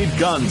 trade,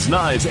 guns,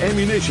 knives,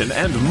 ammunition,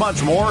 and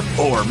much more?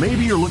 Or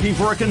maybe you're looking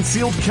for a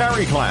concealed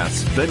carry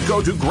class? Then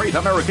go to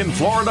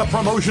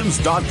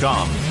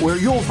GreatAmericanFloridaPromotions.com, where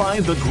you'll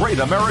find the Great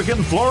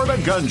American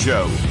Florida Gun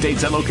Show.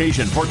 Dates and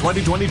location for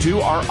 2022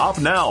 are up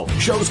now.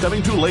 Shows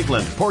coming to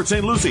Lakeland, Port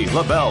St. Lucie,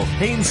 LaBelle,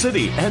 Haines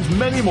City, and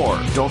many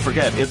more. Don't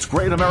forget, it's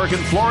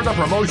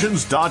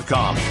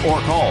GreatAmericanFloridaPromotions.com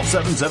or call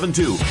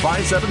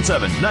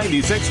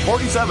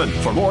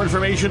 772-577-9647 for more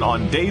information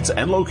on dates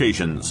and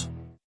locations.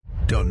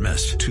 Don't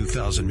miss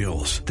 2,000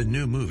 Mules, the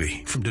new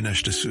movie from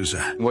Dinesh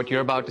D'Souza. What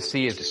you're about to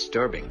see is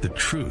disturbing. The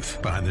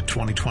truth behind the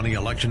 2020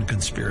 election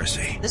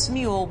conspiracy. This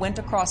mule went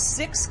across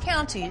 6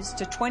 counties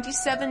to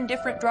 27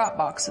 different drop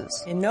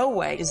boxes. In no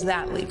way is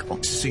that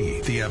legal.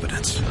 See the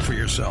evidence for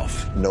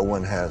yourself. No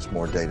one has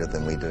more data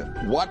than we do.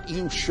 What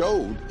you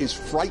showed is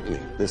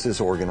frightening. This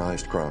is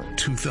organized crime.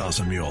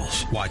 2,000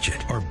 Mules. Watch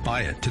it or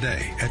buy it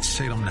today at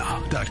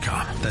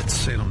SalemNow.com.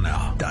 That's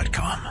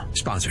SalemNow.com.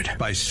 Sponsored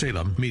by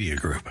Salem Media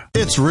Group.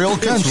 It's Real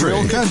Country.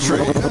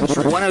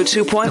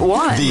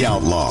 102.1. The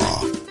Outlaw.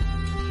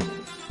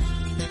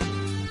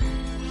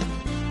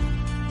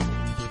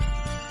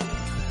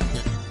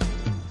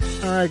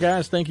 right,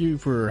 guys, thank you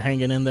for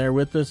hanging in there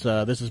with us.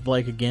 This is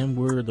Blake again.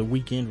 We're the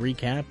weekend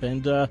recap,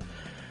 and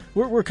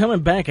we're coming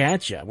back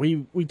at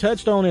you. We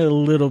touched on it a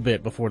little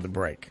bit before the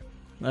break.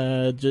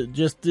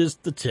 Just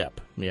the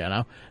tip, you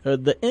know.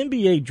 The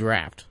NBA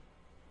draft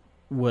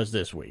was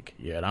this week,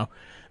 you know.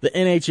 The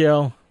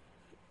NHL,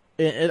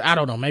 I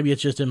don't know, maybe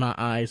it's just in my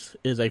eyes,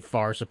 is a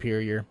far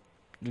superior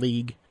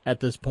league at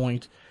this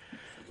point.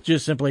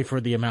 Just simply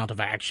for the amount of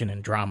action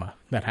and drama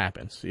that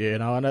happens, you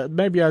know, and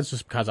maybe that's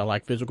just because I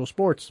like physical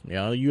sports. You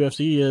know,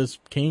 UFC is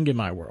king in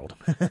my world.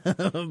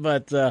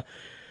 But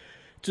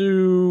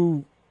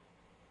to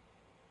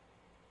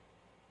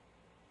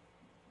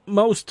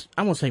most,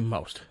 I won't say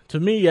most, to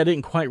me, I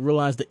didn't quite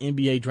realize the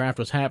NBA draft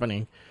was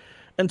happening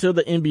until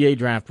the NBA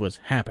draft was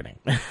happening.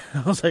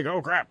 I was like,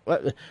 oh crap,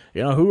 what?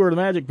 You know, who are the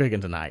Magic picking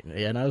tonight?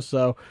 You know,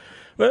 so...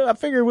 Well, I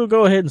figure we'll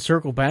go ahead and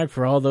circle back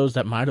for all those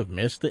that might have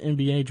missed the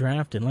NBA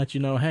draft and let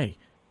you know, hey,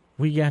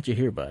 we got you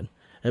here, bud.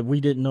 We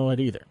didn't know it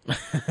either.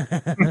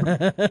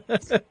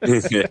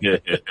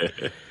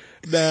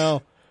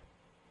 Now,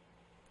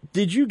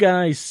 did you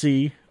guys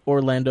see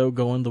Orlando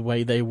going the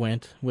way they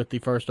went with the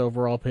first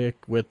overall pick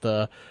with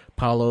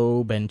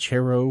Paolo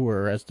Banchero,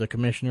 or as the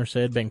commissioner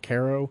said,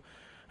 Banchero?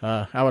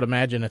 I would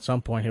imagine at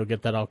some point he'll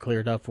get that all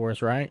cleared up for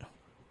us, right?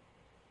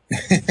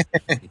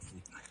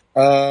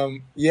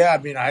 Yeah,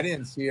 I mean, I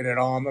didn't see it at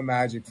all. I'm a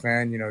Magic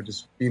fan, you know,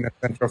 just being a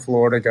Central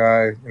Florida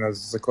guy, you know,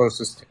 this is the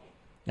closest.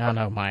 I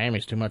know,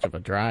 Miami's too much of a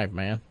drive,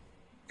 man.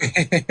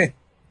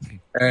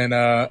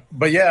 And,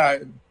 but yeah,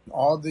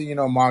 all the, you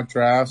know, mock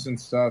drafts and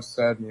stuff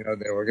said, you know,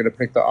 they were going to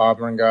pick the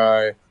Auburn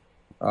guy,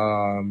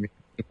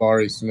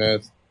 Jabari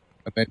Smith,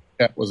 and then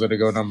Chet was going to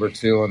go number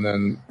 2, and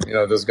then, you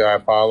know, this guy,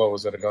 Apollo,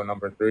 was going to go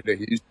number 3 to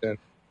Houston.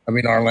 I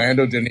mean,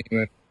 Orlando didn't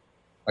even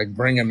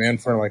bring him in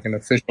for an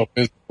official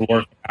physical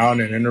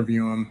workout and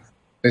interview him.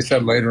 They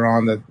said later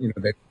on that, you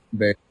know,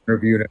 they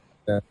interviewed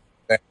him.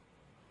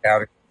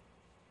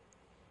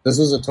 This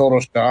is a total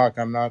shock.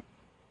 I'm not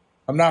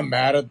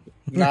mad at,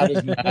 not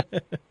as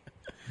mad.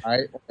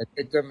 I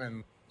picked him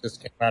and just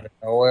came out of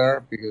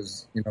nowhere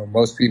because, you know,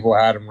 most people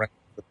had him ranked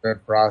as the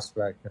 3rd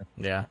prospect.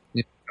 Yeah.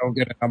 You don't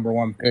get a number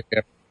 1 pick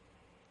at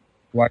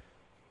what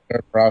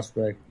 3rd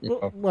prospect, you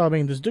know. Well, I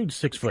mean, this dude's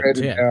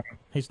 6'10". Down.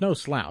 He's no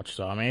slouch,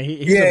 so I mean,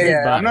 he's a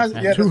big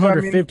body,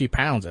 250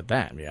 pounds at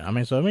that. Yeah, I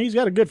mean, he's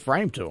got a good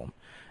frame to him,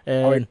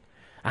 and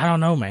I don't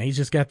know, man. He's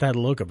just got that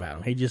look about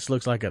him. He just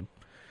looks like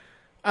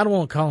I don't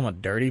want to call him a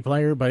dirty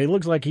player, but he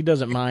looks like he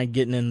doesn't mind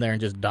getting in there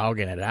and just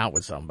dogging it out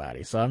with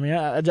somebody. So I mean,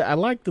 I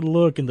like the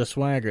look and the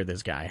swagger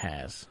this guy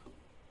has.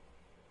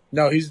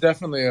 No, he's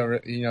definitely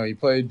you know, he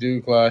played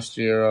Duke last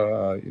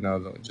year. You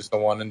know, just a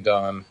one and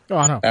done. Oh,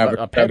 I know,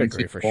 a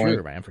pedigree for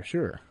sure, man, for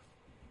sure.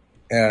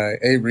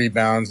 8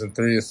 rebounds and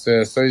 3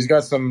 assists. So he's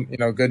got some, you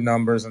know, good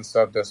numbers and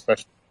stuff,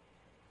 especially.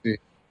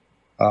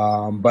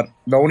 But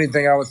the only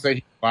thing I would say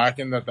he's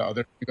lacking that the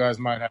other 2 guys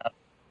might have,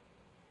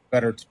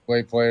 better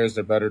two-way players,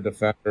 they're better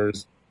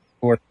defenders.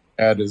 Fourth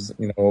head is,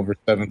 you know, over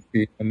 7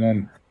 feet. And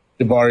then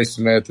Jabari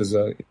Smith is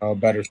a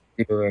better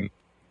shooter and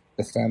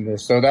defender.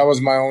 So that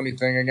was my only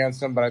thing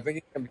against him, but I think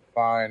he can be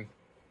fine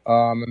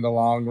in the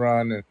long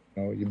run. And,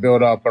 you know, you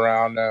build up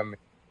around him.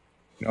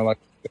 You know, like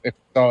if you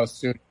saw a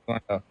suit,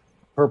 a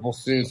purple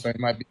suit, so he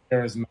might be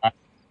charismatic and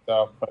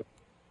stuff. But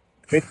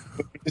we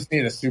just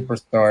need a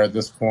superstar at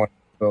this point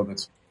to build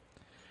it.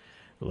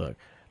 Look,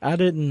 I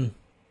didn't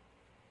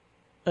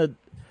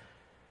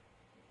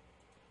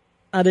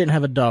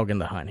have a dog in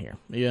the hunt here.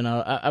 You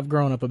know, I've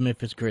grown up a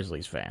Memphis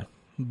Grizzlies fan,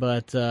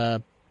 but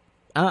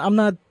I'm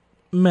not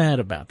mad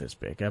about this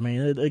pick. I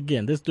mean,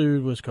 again, this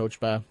dude was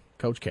coached by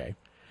Coach K.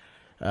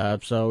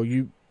 So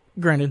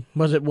granted,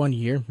 was it 1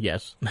 year?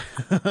 Yes.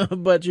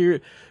 But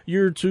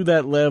you're to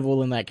that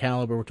level and that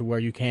caliber to where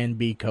you can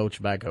be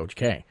coached by Coach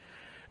K.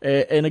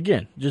 And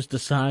again, just the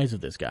size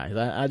of this guy.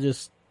 I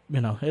just,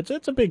 you know,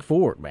 it's a big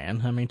forward,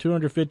 man. I mean,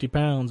 250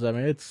 pounds. I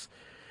mean,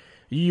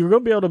 you're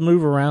going to be able to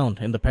move around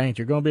in the paint.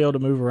 You're going to be able to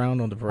move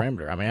around on the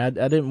perimeter. I mean, I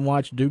didn't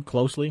watch Duke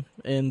closely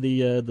in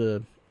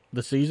the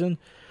season,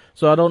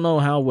 so I don't know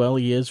how well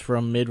he is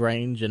from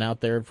mid-range and out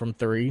there from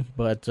 3.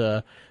 But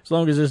as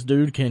long as this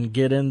dude can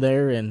get in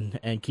there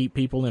and keep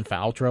people in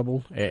foul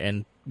trouble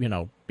and you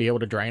know, be able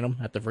to drain them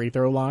at the free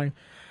throw line,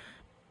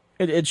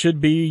 it should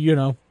be, you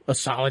know, a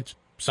solid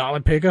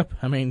pickup.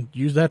 I mean,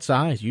 use that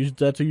size. Use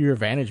that to your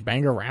advantage.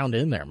 Bang around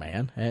in there,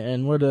 man.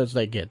 And what does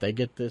they get? They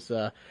get this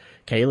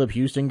Caleb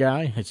Houston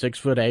guy. He's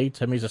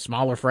 6'8". I mean, he's a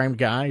smaller framed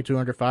guy,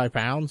 205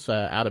 pounds,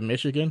 out of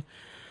Michigan.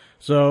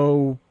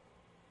 So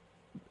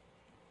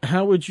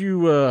how would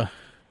you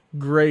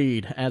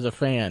grade as a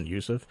fan,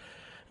 Yusuf,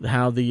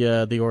 how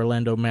the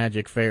Orlando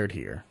Magic fared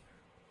here?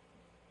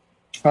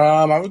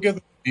 I would give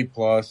them B+.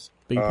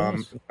 B+.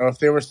 If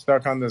they were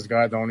stuck on this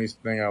guy, the only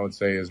thing I would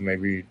say is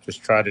maybe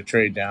just try to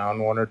trade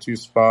down 1 or 2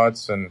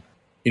 spots and,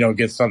 you know,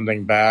 get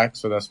something back.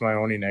 So that's my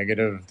only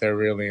negative if they're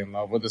really in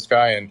love with this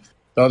guy. And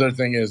the other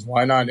thing is,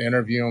 why not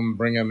interview him,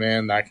 bring him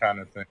in, that kind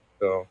of thing.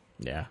 So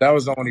yeah, that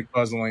was the only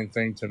puzzling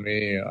thing to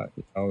me. You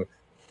know,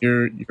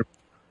 you're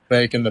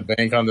making the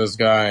bank on this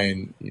guy,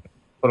 and you know,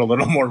 put a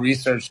little more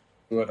research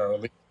do it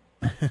early.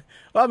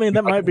 Well, I mean,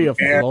 that might be a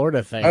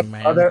Florida thing,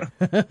 man.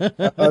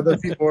 Other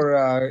people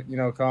are,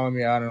 calling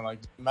me out and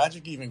like, does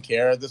Magic even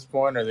care at this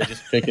point, or they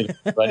just pick it?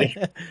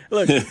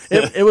 Look,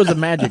 it was a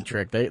magic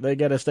trick. They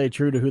got to stay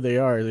true to who they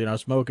are.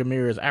 Smoke and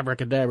mirrors,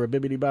 abracadabra,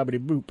 bibbity bobbity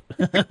boop.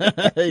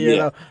 you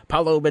know,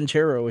 Paulo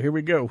Banchero. Here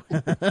we go.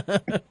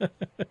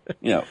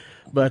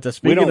 But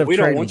speaking of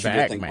trading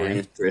back, man, we're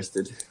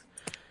interested.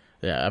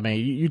 Yeah, I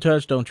mean, you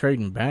touched on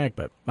trading back,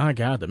 but my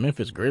God, the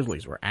Memphis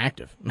Grizzlies were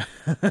active.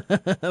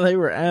 They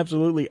were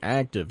absolutely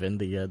active in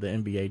the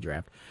NBA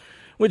draft,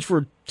 which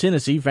for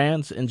Tennessee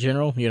fans in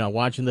general,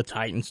 watching the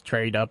Titans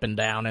trade up and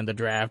down in the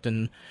draft,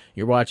 and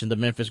you're watching the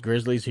Memphis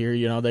Grizzlies here,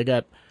 they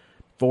got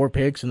 4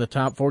 picks in the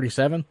top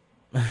 47.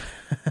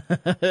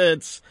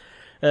 It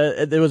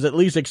was at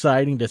least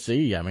exciting to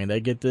see. I mean,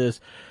 they get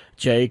this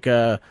Jake,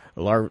 God,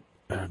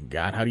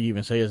 how do you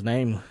even say his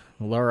name?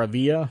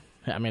 Laravia.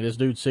 I mean, this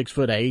dude's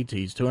 6'8".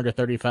 He's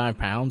 235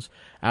 pounds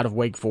out of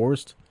Wake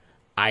Forest.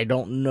 I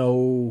don't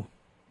know.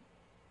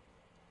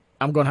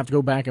 I'm going to have to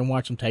go back and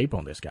watch some tape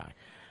on this guy.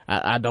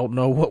 I don't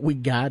know what we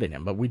got in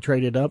him, but we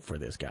traded up for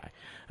this guy.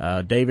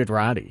 David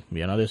Roddy,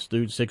 this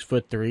dude's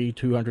 6'3",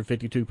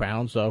 252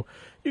 pounds. So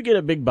you get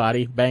a big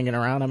body banging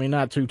around. I mean,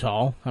 not too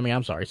tall. I mean,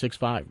 I'm sorry,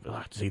 6'5".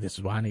 Oh, see, this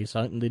is why I need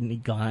something. Didn't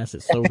need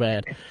glasses so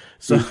bad.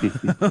 So,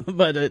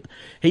 but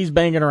he's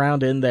banging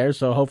around in there.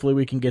 So hopefully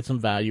we can get some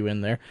value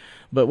in there.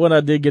 But what I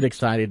did get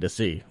excited to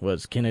see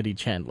was Kennedy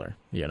Chandler.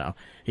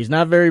 He's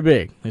not very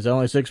big. He's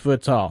only 6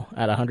 foot tall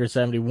at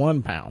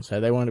 171 pounds.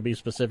 They wanted to be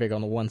specific on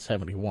the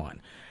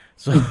 171.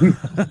 So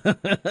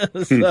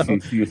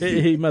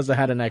he must have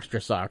had an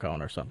extra sock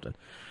on or something.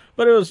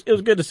 But it was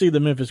good to see the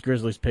Memphis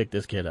Grizzlies pick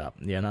this kid up.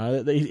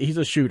 He's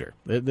a shooter.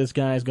 This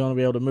guy is going to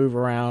be able to move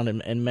around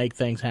and make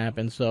things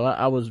happen. So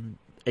I was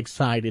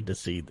excited to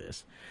see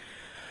this.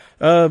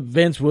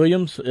 Vince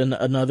Williams,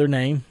 another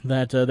name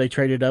that they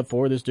traded up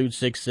for. This dude's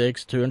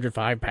 6'6",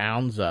 205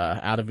 pounds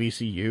out of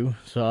VCU.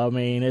 So, I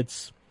mean,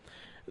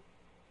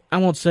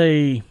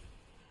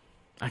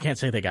 I can't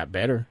say they got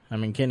better. I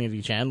mean,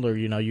 Kennedy Chandler,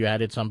 you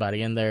added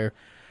somebody in there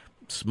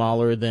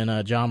smaller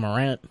than John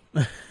Morant,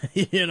 on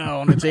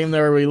the team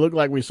there. We looked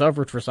like we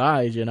suffered for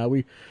size.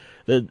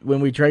 When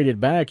we traded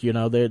back,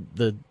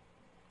 the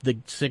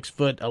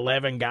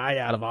 6'11" guy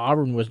out of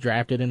Auburn was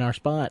drafted in our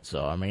spot.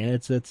 So, I mean,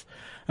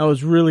 I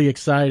was really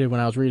excited when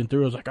I was reading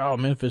through. I was like, oh,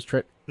 Memphis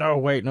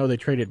they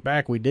traded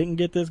back. We didn't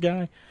get this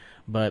guy.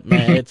 But,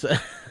 man,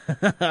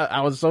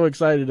 I was so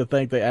excited to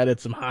think they added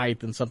some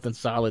height and something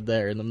solid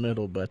there in the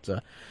middle. But,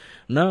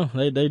 no,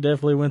 they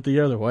definitely went the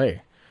other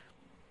way.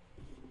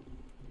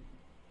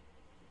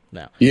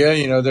 Now.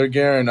 Yeah, they're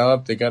gearing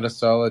up. They got a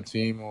solid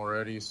team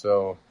already.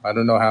 So I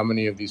don't know how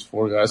many of these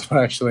 4 guys will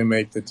actually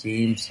make the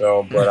team.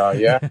 So, but,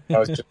 I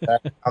was just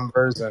at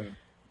numbers and,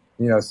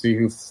 see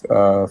who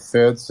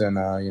fits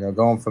and,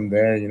 going from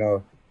there,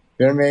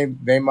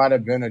 they might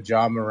have been a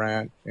John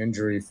Morant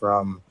injury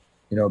from,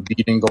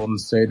 beating Golden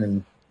State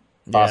and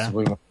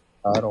possibly win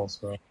the title.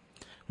 So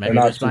maybe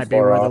this might be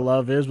where the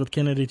love is with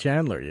Kennedy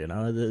Chandler.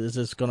 Is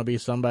this going to be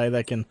somebody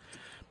that can,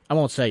 I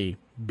won't say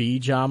be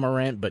John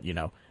Morant, but,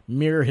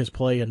 mirror his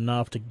play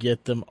enough to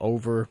get them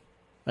over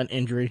an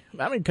injury?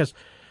 I mean, because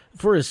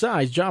for his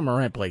size, John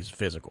Morant plays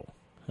physical.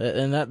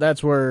 And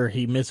that's where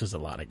he misses a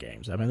lot of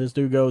games. I mean, this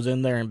dude goes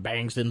in there and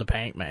bangs in the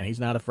paint, man. He's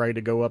not afraid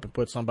to go up and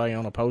put somebody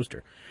on a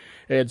poster.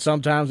 And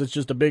sometimes it's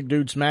just a big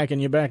dude smacking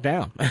you back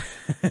down.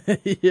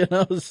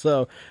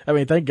 So, I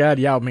mean, thank God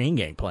Yao Ming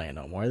ain't playing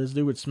no more. This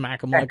dude would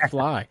smack him like a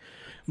fly.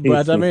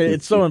 But, I mean,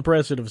 it's so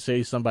impressive to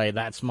see somebody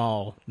that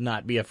small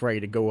not be afraid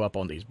to go up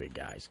on these big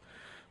guys.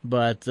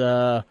 But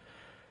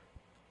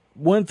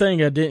one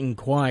thing I didn't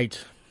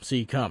quite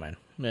see coming,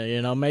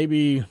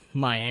 maybe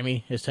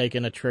Miami is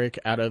taking a trick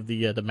out of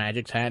the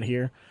Magic's hat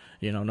here.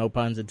 No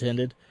puns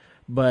intended.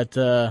 But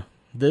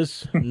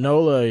this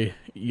Nikola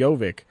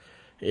Jovic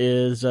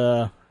is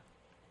a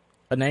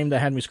name that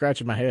had me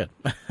scratching my head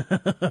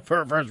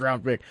for a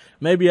first-round pick.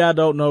 Maybe I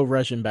don't know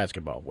Russian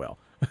basketball well.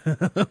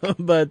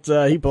 But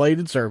he played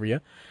in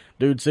Serbia.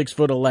 Dude,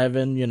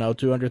 6'11",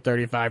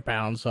 235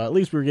 pounds, so at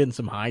least we're getting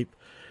some height.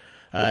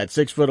 At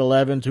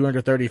 6'11",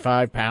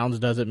 235 pounds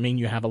doesn't mean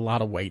you have a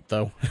lot of weight,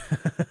 though.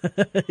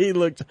 He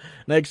looked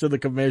next to the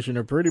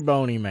commissioner, pretty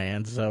bony,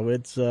 man. So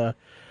it's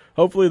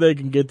hopefully they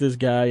can get this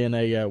guy in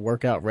a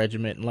workout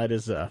regimen and let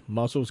his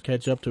muscles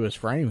catch up to his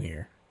frame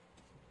here.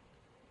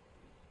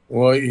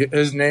 Well,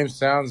 his name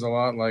sounds a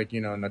lot like,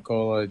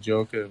 Nikola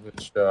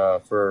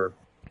Jokic for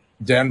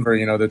Denver,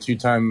 the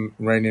 2-time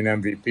reigning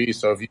MVP.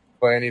 So if you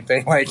play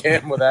anything like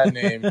him with that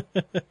name,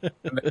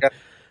 they got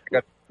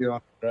to feel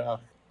on the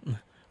draft.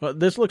 Well,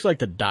 this looks like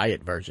the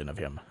diet version of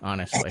him,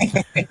 honestly.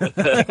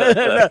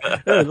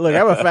 Look,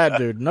 I'm a fat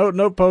dude.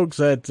 No pokes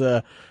at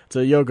to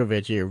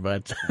Jokovic here,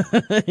 but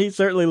he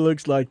certainly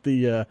looks like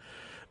the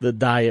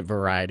diet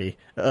variety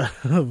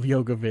of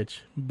Jokovic.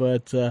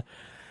 But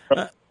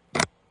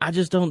I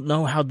just don't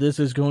know how this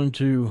is going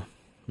to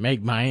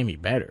make Miami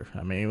better.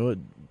 I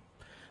mean,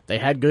 they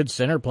had good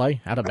center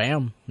play out of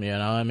Bam.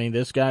 I mean,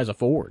 this guy's a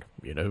forward.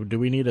 Do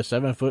we need a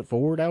 7-foot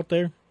forward out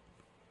there?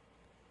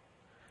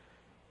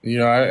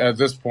 At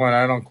this point,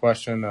 I don't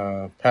question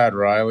Pat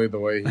Riley, the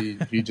way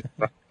he just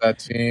runs that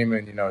team,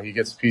 and he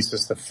gets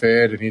pieces to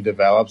fit, and he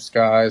develops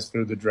guys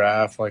through the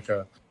draft like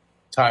a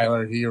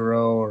Tyler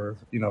Hero or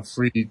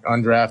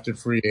undrafted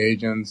free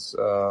agents.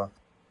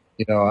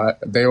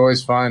 They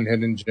always find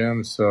hidden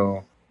gems.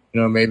 So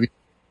maybe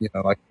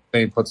like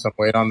they put some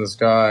weight on this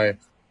guy,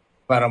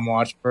 let him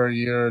watch for a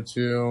year or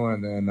two,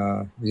 and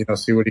then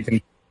see what he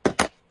can do.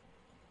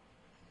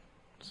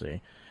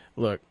 See,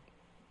 look.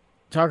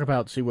 Talk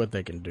about see what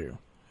they can do.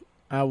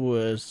 I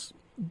was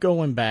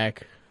going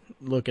back,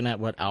 looking at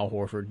what Al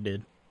Horford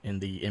did in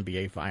the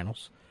NBA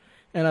Finals,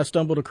 and I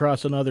stumbled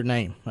across another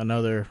name,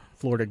 another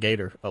Florida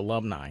Gator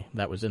alumni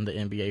that was in the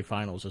NBA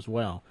Finals as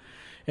well.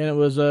 And it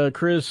was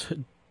Chris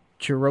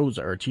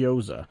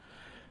Chiozza.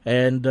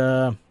 And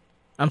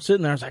I'm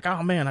sitting there, I was like,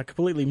 oh man, I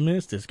completely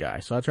missed this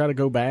guy. So I try to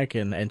go back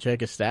and check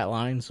his stat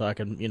line so I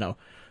can,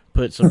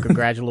 put some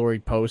congratulatory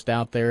post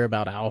out there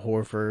about Al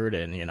Horford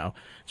and,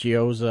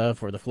 Chiozza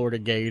for the Florida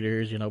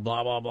Gators,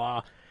 blah, blah,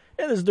 blah.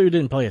 And this dude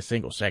didn't play a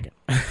single second.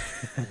 And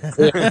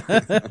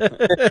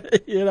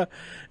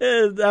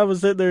I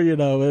was sitting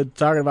there,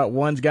 talking about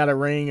one's got a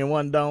ring and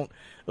one don't.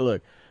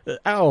 Look,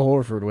 Al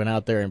Horford went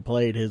out there and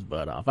played his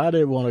butt off. I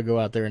didn't want to go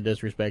out there and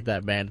disrespect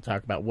that man to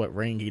talk about what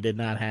ring he did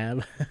not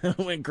have.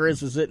 When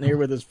Chris is sitting here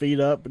with his feet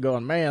up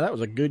going, man, that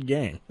was a good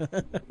game.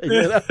 This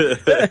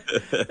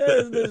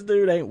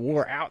dude ain't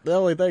wore out. The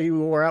only thing he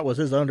wore out was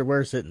his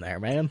underwear sitting there,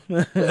 man.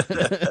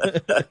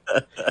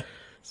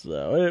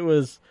 So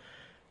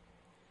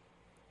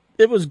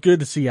it was good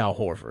to see Al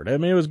Horford. I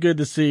mean, it was good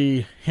to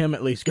see him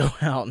at least go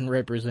out and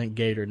represent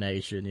Gator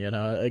Nation.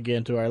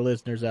 Again, to our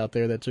listeners out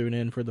there that tune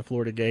in for the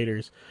Florida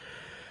Gators,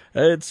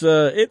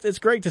 it's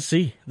great to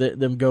see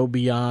them go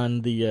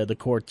beyond the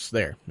courts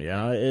there.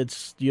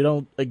 You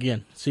don't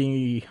again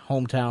see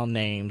hometown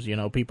names.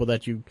 People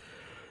that you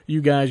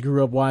guys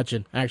grew up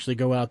watching actually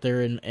go out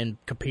there and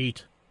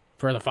compete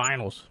for the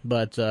finals.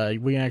 But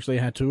we actually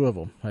had two of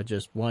them.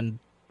 Just one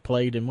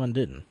played and one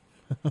didn't.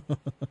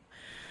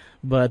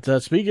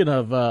 But speaking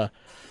of, well,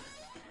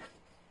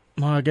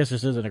 I guess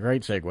this isn't a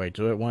great segue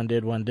to it. One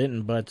did, one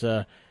didn't.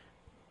 But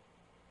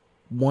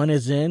one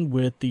is in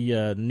with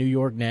the New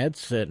York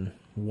Nets, and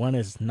one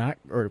is not,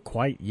 or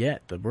quite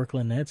yet. The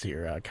Brooklyn Nets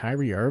here.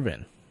 Kyrie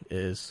Irving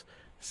is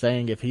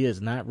saying if he has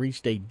not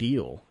reached a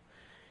deal,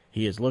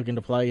 he is looking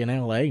to play in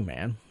L.A.,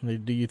 man.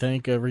 Do you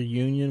think a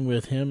reunion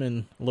with him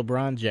and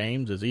LeBron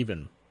James is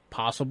even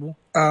possible?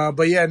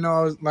 But yeah,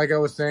 no, like I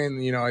was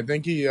saying, I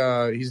think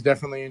he's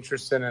definitely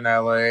interested in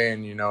LA,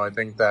 and I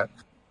think that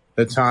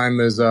the time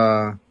is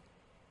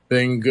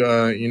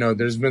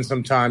there's been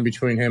some time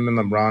between him and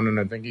LeBron, and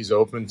I think he's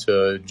open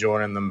to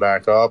joining them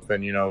back up.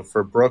 And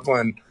for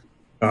Brooklyn,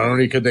 not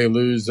only could they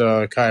lose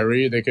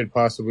Kyrie, they could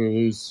possibly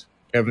lose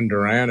Kevin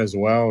Durant as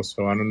well.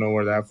 So I don't know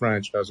where that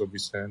franchise will be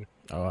standing.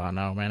 Oh, I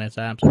know, man, it's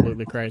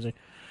absolutely crazy.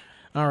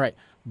 All right,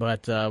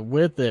 but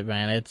with it,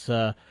 man, it's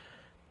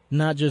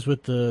not just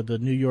with the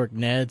New York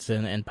Nets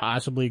and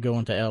possibly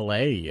going to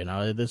L.A.,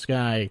 this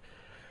guy,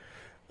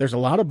 there's a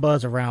lot of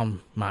buzz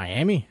around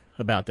Miami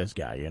about this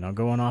guy,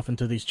 going off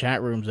into these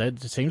chat rooms.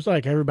 It seems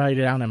like everybody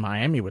down in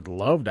Miami would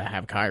love to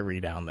have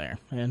Kyrie down there.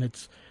 And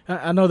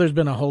I know there's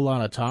been a whole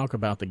lot of talk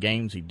about the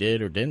games he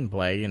did or didn't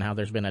play and how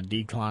there's been a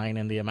decline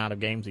in the amount of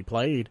games he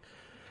played.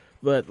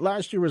 But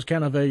last year was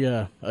kind of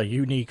a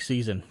unique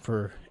season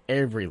for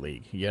every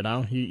league.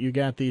 You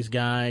got these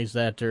guys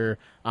that are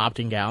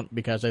opting out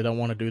because they don't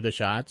want to do the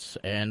shots,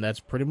 and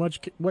that's pretty much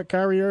what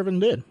Kyrie Irving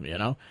did.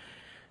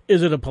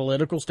 Is it a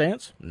political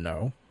stance?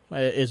 No.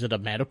 Is it a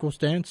medical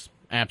stance?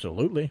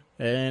 Absolutely.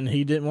 And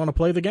he didn't want to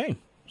play the game.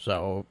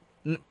 So,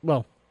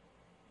 well,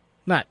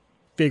 not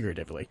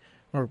figuratively,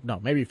 or no,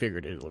 maybe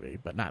figuratively,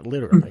 but not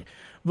literally.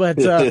 But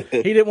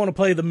he didn't want to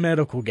play the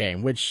medical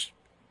game, which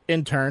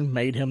in turn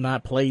made him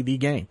not play the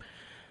game.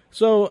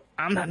 So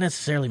I'm not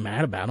necessarily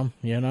mad about him.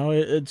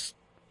 It's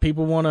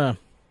people want to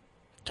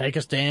take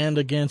a stand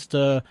against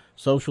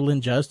social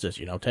injustice.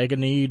 Take a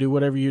knee, do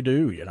whatever you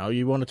do.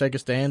 You want to take a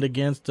stand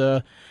against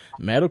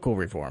medical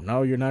reform.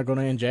 No, you're not going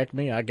to inject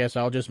me. I guess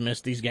I'll just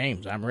miss these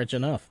games. I'm rich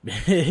enough.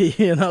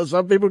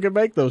 Some people can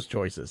make those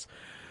choices.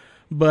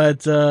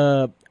 But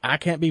I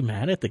can't be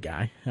mad at the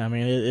guy. I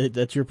mean,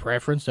 that's your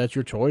preference, that's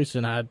your choice,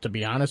 and to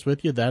be honest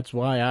with you, that's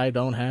why I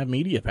don't have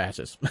media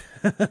passes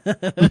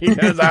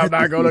because I'm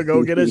not going to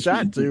go get a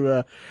shot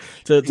to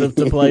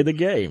play the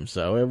game.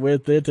 So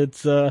with it,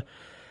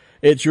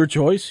 it's your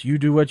choice. You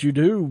do what you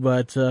do,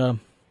 but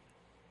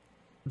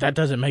that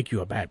doesn't make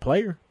you a bad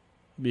player,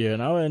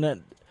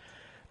 And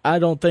I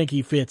don't think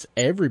he fits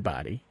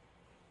everybody,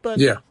 but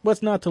yeah.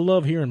 What's not to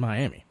love here in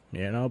Miami?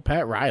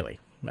 Pat Riley.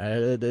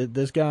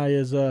 This guy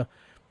is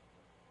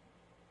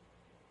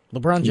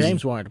LeBron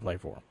James wanted to play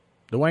for him.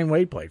 Dwayne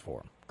Wade played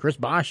for him. Chris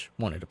Bosh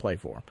wanted to play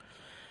for him.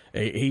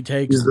 He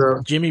takes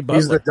Jimmy Butler.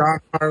 He's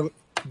the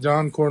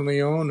Don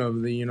Corleone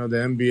of the the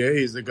NBA.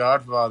 He's the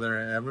Godfather,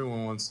 and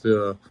everyone wants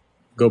to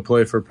go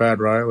play for Pat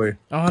Riley.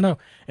 Oh, I know.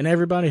 And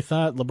everybody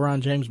thought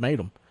LeBron James made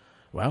him.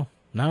 Well,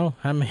 No,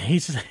 I mean,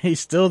 he's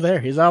still there.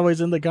 He's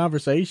always in the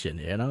conversation,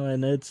 you know,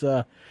 and it's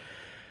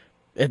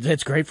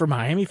great for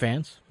Miami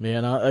fans.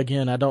 You know,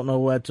 again, I don't know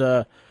what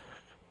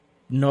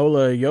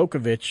Nikola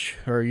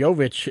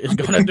Jovic is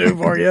going to do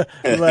for you,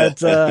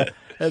 but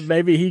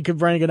maybe he could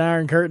bring an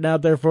iron curtain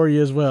out there for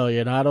you as well.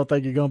 You know, I don't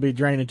think you're going to be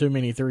draining too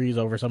many threes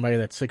over somebody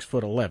that's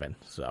 6'11".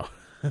 So,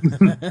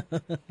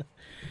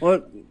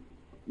 well,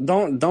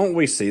 don't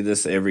we see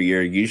this every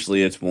year?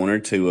 Usually, it's one or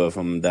two of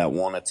them that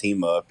want to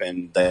team up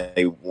and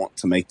they want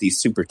to make these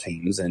super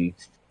teams. And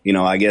you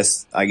know, I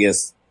guess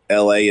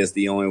LA is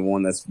the only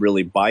one that's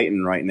really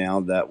biting right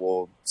now that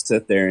will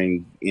sit there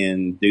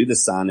and do the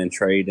sign and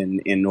trade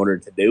in order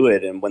to do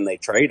it. And when they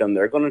trade them,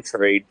 they're going to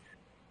trade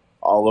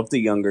all of the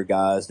younger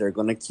guys. They're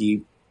going to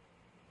keep,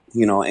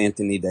 you know,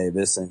 Anthony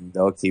Davis, and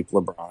they'll keep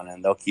LeBron,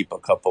 and they'll keep a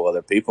couple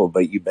other people.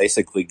 But you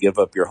basically give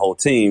up your whole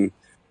team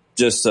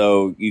just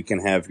so you can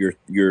have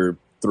your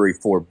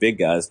 3-4 big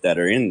guys that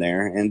are in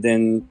there. And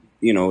then,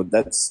 you know,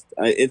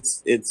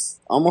 it's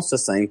almost the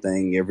same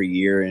thing every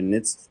year. And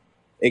that's,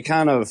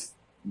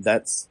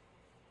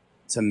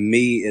 to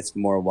me, it's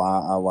more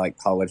why I like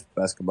college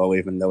basketball,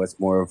 even though it's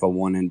more of a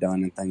one and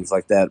done and things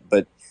like that.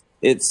 But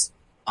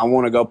I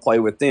want to go play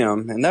with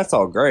them, and that's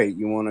all great.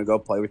 You want to go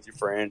play with your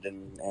friend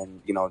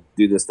and you know,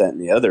 do this, that, and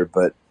the other.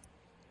 But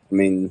I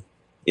mean,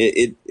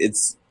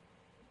 it's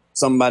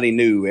somebody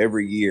new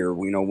every year.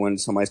 You know, when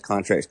somebody's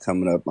contract's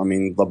coming up. I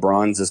mean,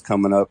 LeBron's is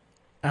coming up.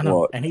 I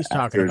know, and he's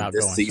talking about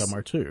going season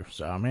somewhere too.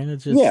 So I mean,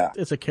 it's just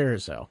it's a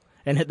carousel,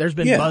 and there's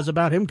been buzz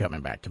about him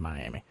coming back to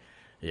Miami.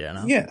 You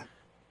know? Yeah.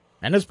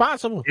 And it's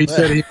possible. He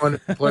said he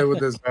wanted to play with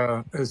his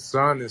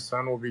son. His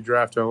son will be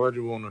draft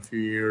eligible in a few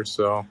years.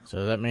 So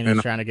does that mean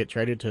he's trying to get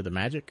traded to the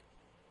Magic?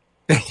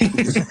 I don't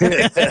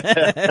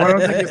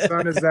think his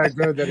son is that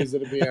good that he's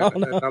going to be a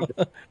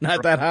number.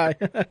 Not that high.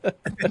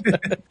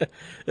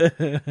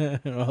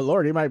 Well,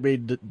 Lord, he might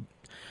be.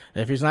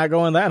 If he's not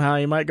going that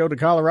high, he might go to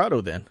Colorado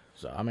then.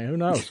 So, I mean, who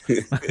knows?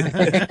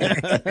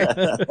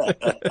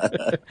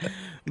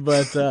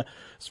 But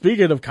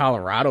speaking of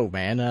Colorado,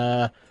 man,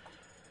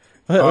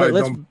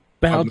 let's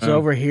bounce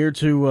over here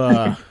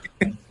to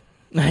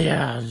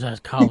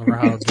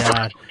Colorado.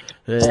 God,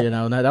 you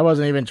know, I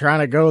wasn't even trying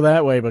to go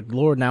that way, but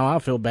Lord, now I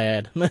feel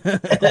bad. You know,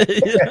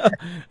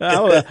 I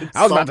was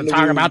about to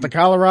talk about the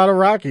Colorado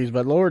Rockies,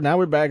 but Lord, now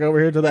we're back over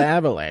here to the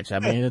Avalanche. I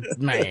mean,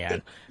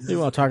 man, you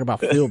want to talk about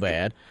feel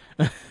bad?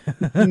 Let's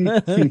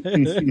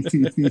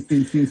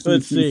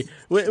see.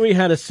 We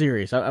had a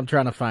series. I'm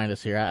trying to find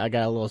this here. I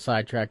got a little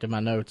sidetracked in my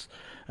notes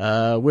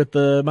with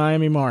the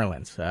Miami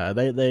Marlins.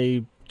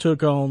 They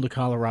took on the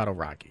Colorado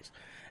Rockies.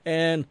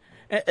 And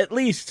at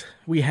least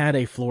we had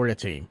a Florida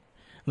team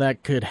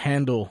that could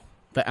handle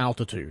the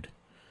altitude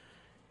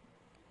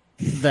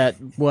that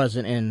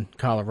wasn't in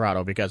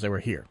Colorado because they were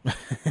here.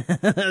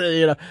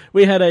 You know,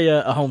 we had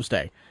a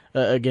homestay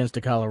against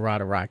the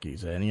Colorado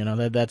Rockies. And, you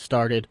know, that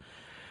started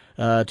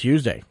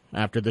Tuesday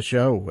after the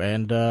show.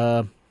 And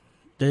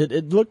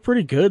it looked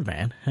pretty good,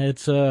 man.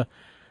 It's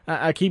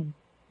I keep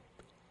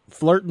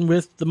flirting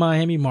with the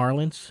Miami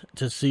Marlins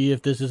to see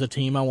if this is a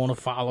team I want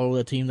to follow,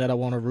 a team that I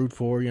want to root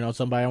for, you know,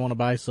 somebody I want to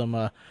buy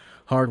some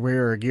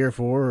hardware or gear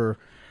for,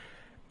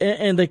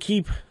 and they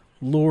keep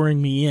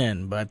luring me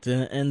in, but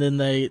and then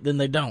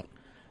they don't.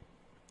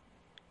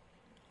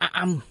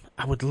 I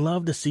would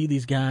love to see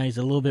these guys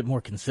a little bit more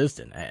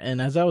consistent.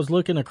 And as I was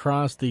looking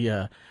across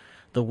the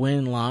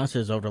win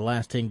losses over the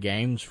last 10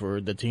 games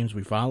for the teams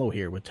we follow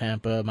here with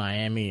Tampa,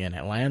 Miami, and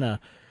Atlanta,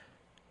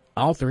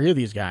 all three of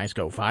these guys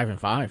go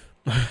 5-5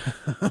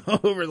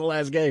 over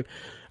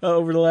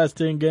the last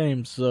 10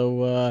 games.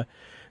 So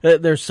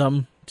there's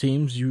some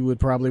teams you would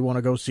probably want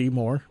to go see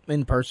more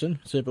in person,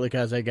 simply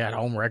because they got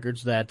home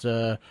records that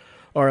are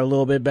a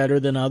little bit better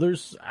than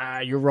others.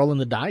 You're rolling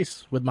the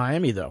dice with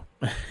Miami, though,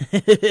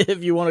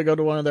 if you want to go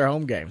to one of their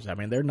home games. I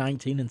mean, they're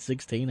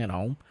 19-16 at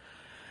home.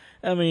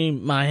 I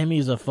mean,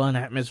 Miami's a fun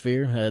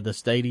atmosphere. The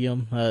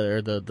stadium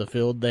or the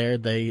field there,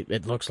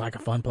 it looks like a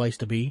fun place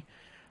to be,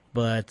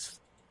 but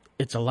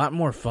it's a lot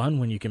more fun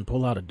when you can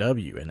pull out a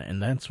W,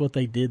 and that's what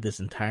they did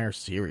this entire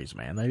series,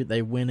 man.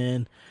 They went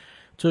in,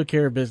 took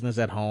care of business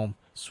at home,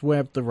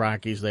 swept the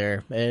Rockies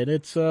there, and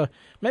it's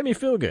made me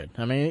feel good.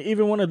 I mean,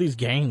 even one of these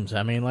games,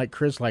 I mean, like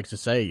Chris likes to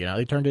say, you know,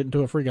 they turned it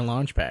into a freaking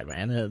launch pad,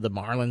 man. The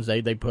Marlins,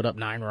 they put up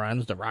 9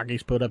 runs, the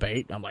Rockies put up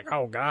 8. I'm like,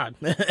 oh, God.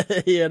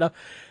 You know,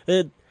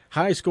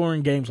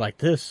 high-scoring games like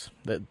this,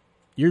 that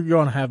you're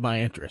going to have my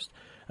interest.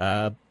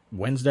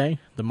 Wednesday,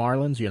 the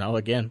Marlins, you know,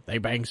 again, they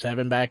banged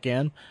 7 back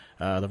in.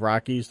 The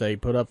Rockies, they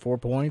put up 4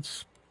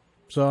 points.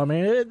 So, I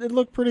mean, it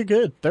looked pretty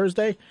good.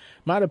 Thursday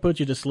might have put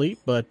you to sleep,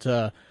 but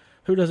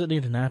who doesn't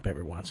need a nap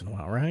every once in a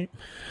while, right?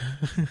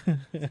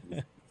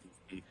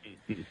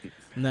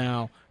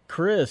 Now,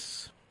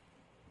 Chris,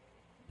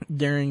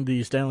 during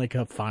the Stanley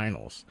Cup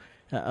Finals,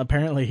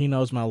 apparently he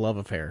knows my love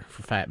affair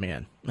for fat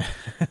men.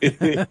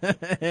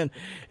 And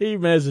he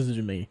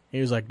messaged me.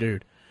 He was like,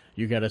 dude,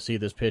 you got to see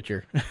this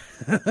picture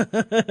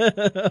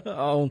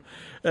on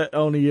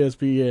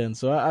ESPN.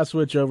 So I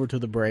switch over to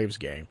the Braves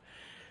game.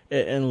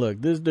 And look,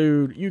 this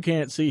dude, you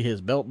can't see his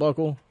belt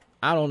buckle.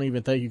 I don't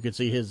even think you could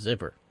see his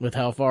zipper with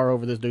how far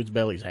over this dude's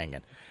belly's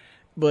hanging.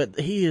 But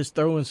he is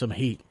throwing some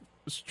heat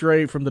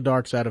straight from the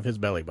dark side of his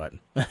belly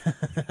button.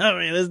 I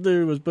mean, this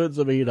dude was putting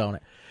some heat on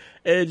it.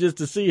 And just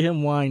to see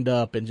him wind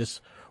up and just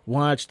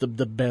watch the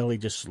belly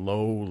just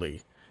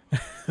slowly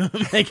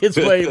make its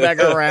way back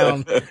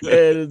around.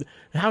 And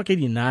how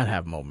can you not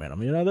have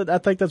momentum? You know, I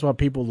think that's why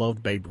people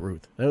loved Babe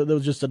Ruth. There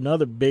was just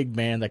another big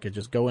man that could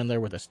just go in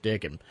there with a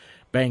stick and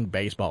bang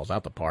baseballs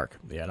out the park,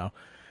 you know.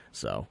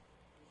 So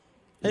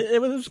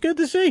it was good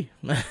to see.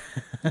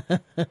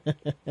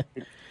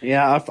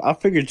 Yeah, I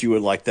figured you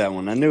would like that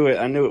one. I knew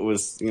it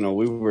was, you know,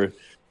 we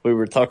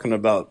were talking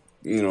about,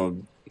 you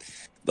know,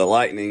 the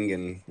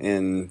Lightning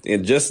and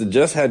it just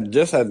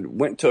had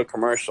went to a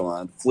commercial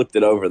and I flipped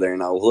it over there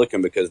and I was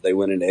looking because they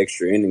went into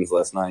extra innings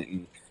last night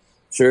and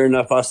sure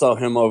enough I saw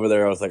him over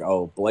there. I was like,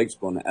 oh, Blake's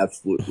going to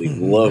absolutely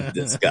love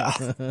this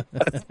guy.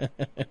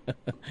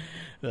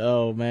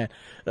 Oh man,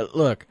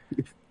 look,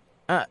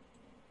 I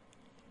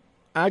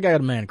got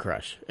a man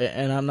crush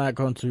and I'm not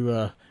going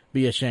to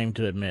be ashamed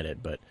to admit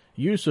it, but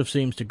Yusuf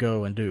seems to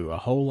go and do a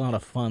whole lot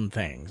of fun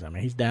things. I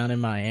mean, he's down in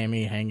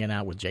Miami hanging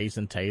out with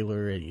Jason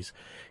Taylor, and he's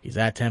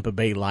at Tampa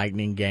Bay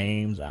Lightning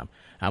games.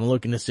 I'm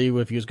looking to see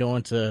if he was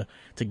going to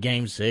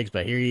Game 6,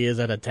 but here he is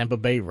at a Tampa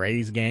Bay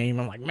Rays game.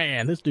 I'm like,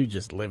 man, this dude's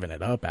just living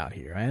it up out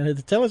here.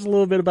 And tell us a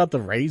little bit about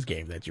the Rays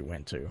game that you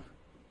went to.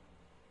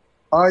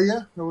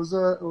 Yeah, it was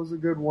a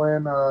good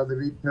win. They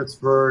beat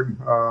Pittsburgh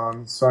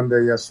on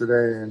Sunday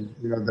yesterday, and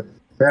you know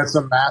they had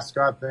some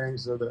mascot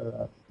things. So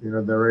the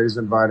Rays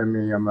invited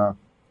me.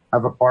 I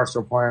have a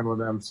partial plan with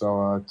them,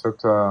 so took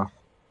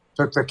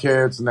the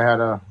kids and they had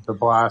the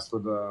blast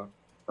with the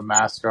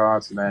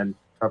mascots and they had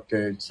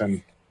cupcakes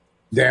and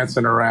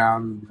dancing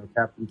around. You know,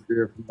 Captain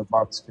Fear from the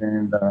Bucks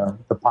game,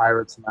 the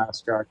Pirates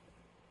mascot.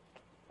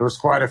 There was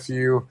quite a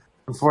few.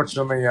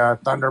 Unfortunately,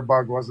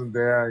 Thunderbug wasn't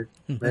there.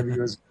 Maybe he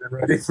was getting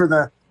ready for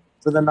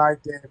the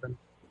night game,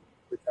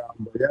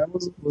 but yeah, it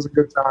was a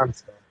good time.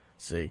 So.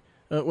 See.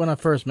 When I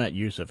first met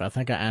Yusuf, I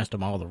think I asked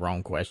him all the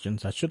wrong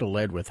questions. I should have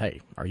led with,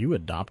 hey, are you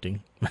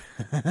adopting? I'm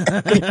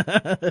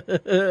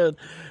going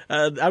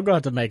to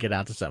have to make it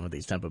out to some of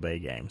these Tampa Bay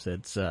games.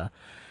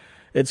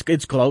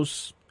 It's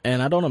close,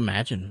 and I don't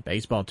imagine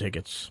baseball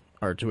tickets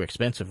are too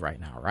expensive right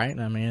now, right?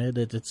 I mean,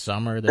 it's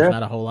summer. There's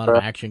not a whole lot of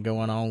action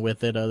going on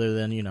with it other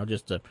than, you know,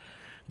 just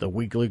the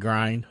weekly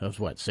grind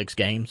of, 6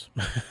 games?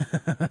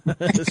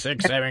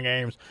 6, 7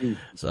 games.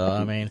 So,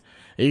 I mean,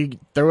 you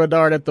throw a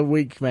dart at the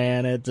week,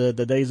 man. At the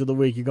days of the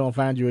week, you're going to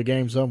find you a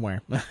game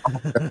somewhere.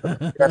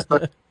 Yes,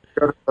 but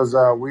go to those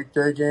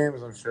weekday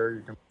games. I'm sure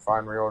you can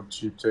find real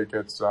cheap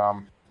tickets.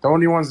 The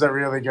only ones that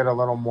really get a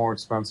little more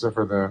expensive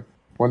are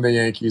when the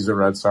Yankees or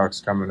Red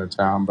Sox come into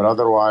town. But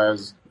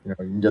otherwise, you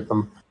can get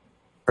them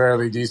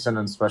fairly decent,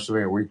 and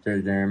especially a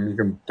weekday game. You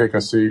can pick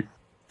a seat.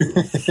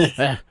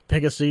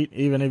 Pick a seat,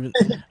 even.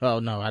 Oh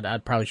no, I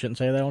probably shouldn't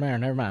say that on air.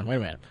 Never mind. Wait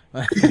a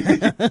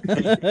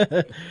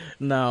minute.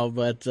 No,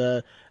 but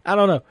I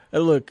don't know.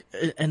 Look,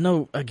 and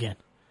no, again,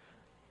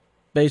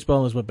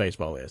 baseball is what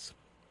baseball is,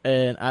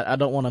 and I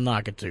don't want to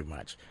knock it too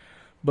much,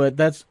 but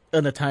that's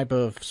a type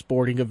of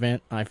sporting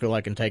event I feel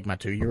I can take my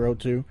 2-year-old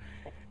to,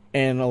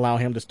 and allow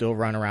him to still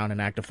run around and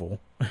act a fool,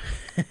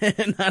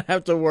 and not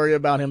have to worry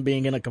about him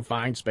being in a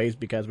confined space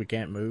because we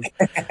can't move.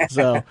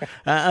 So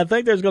I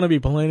think there's going to be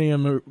plenty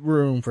of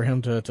room for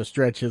him to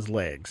stretch his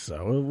legs.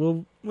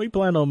 So we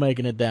plan on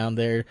making it down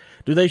there.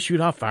 Do they shoot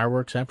off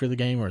fireworks after the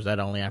game, or is that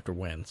only after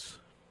wins?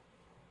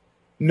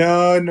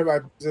 No,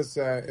 just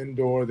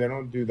indoor. They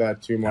don't do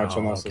that too much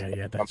unless. Okay,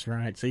 yeah, that's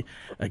right. See,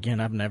 again,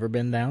 I've never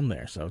been down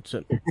there, so it's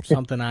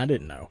something I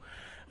didn't know.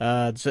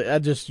 So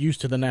I'm just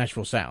used to the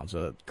Nashville Sounds.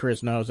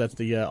 Chris knows that's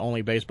the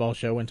only baseball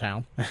show in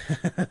town.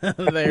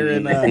 They're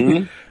in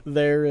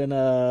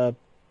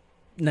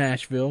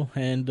Nashville,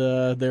 and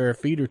they're a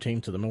feeder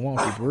team to the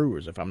Milwaukee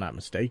Brewers, if I'm not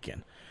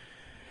mistaken.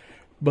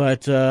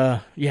 But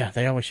yeah,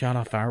 they always shot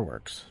off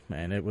fireworks,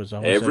 man. It was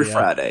always every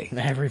Friday.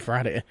 Every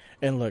Friday.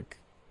 And look,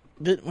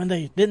 didn't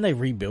they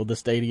rebuild the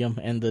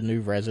stadium, and the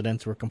new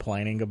residents were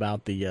complaining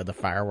about the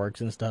fireworks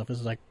and stuff?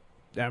 It's like,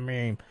 I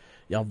mean,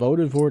 y'all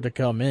voted for it to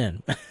come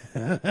in.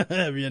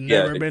 Have you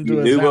never been to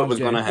a knew sound what was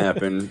game? going to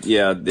happen.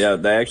 Yeah,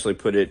 they actually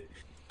put it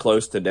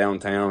close to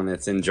downtown.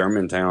 It's in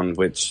Germantown,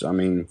 which, I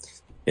mean,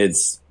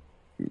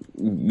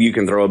 you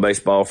can throw a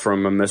baseball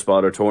from a municipal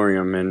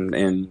auditorium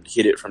and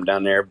hit it from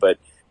down there. But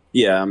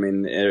yeah, I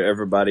mean,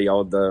 everybody,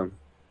 all the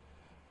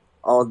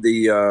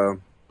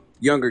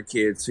younger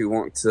kids who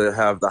want to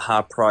have the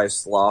high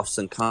priced lofts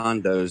and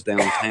condos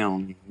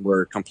downtown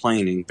were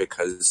complaining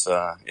because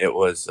it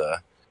was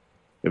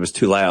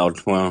too loud.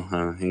 Well,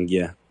 and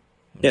yeah,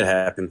 it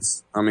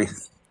happens. I mean,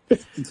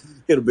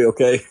 it'll be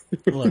okay.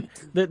 Look,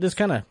 this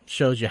kind of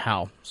shows you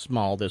how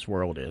small this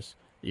world is.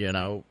 You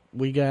know,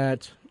 we're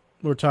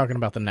talking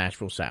about the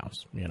Nashville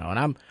Sounds, and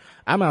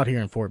I'm out here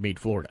in Fort Meade,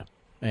 Florida,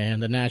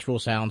 and the Nashville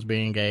Sounds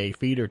being a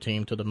feeder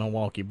team to the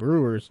Milwaukee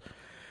Brewers,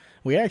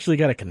 we actually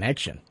got a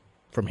connection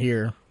from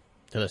here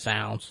to the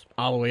Sounds,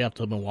 all the way up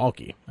to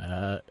Milwaukee.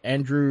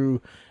 Andrew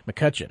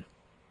McCutcheon.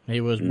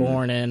 He was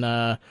born in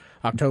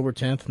October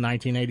 10th,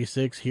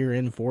 1986, here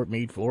in Fort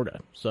Meade,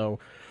 Florida. So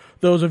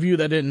those of you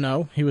that didn't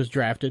know, he was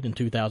drafted in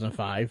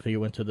 2005. He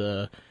went to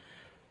the,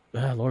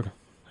 Lord,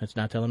 it's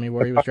not telling me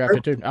where he was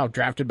drafted to. Oh,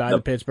 drafted by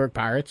the Pittsburgh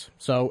Pirates.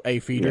 So a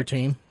feeder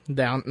team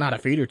down, not a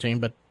feeder team,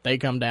 but they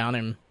come down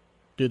and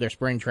do their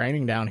spring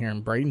training down here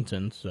in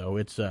Bradenton. So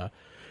it's,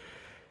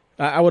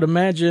 I would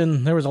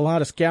imagine there was a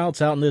lot of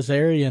scouts out in this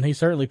area, and he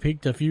certainly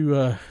piqued a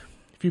few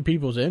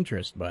people's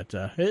interest. But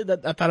I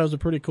thought it was a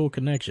pretty cool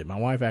connection. My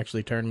wife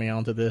actually turned me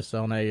onto this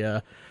on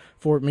a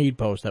Fort Meade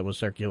post that was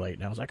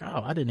circulating. I was like,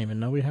 oh, I didn't even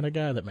know we had a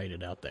guy that made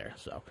it out there.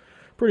 So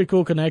pretty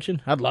cool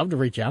connection. I'd love to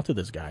reach out to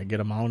this guy,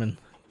 get him on, and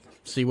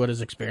see what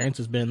his experience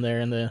has been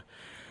there in the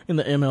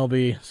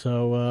MLB.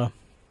 So,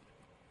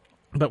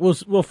 but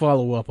we'll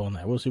follow up on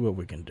that. We'll see what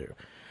we can do.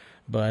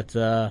 But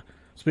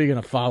speaking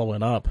of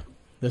following up,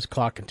 this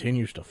clock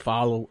continues to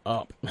follow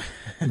up.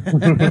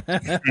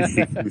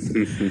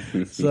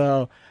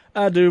 So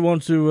I do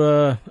want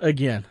to,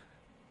 again,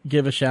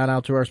 give a shout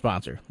out to our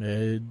sponsor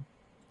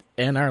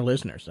and our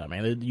listeners. I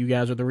mean, you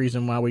guys are the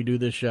reason why we do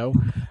this show.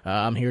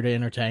 I'm here to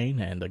entertain,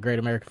 and the Great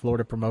American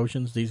Florida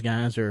Promotions, these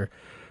guys are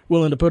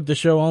willing to put the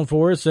show on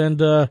for us and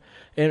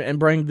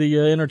bring the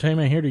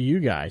entertainment here to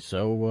you guys.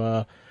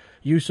 So,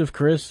 Yusuf,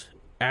 Chris,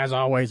 as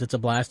always, it's a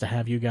blast to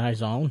have you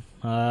guys on.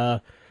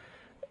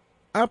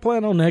 I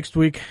plan on next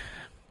week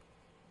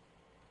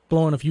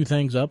blowing a few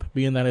things up,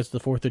 being that it's the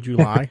 4th of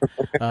July.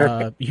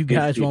 You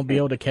guys won't be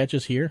able to catch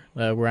us here.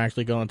 We're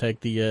actually going to take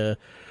the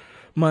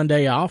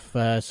Monday off,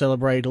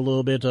 celebrate a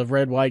little bit of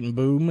red, white, and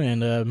boom,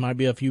 and might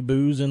be a few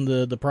boos in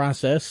the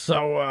process.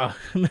 So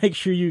make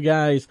sure you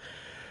guys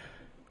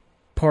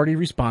party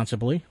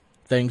responsibly.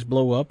 Things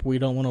blow up. We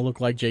don't want to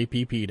look like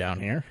JPP down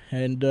here.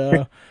 And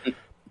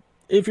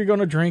if you're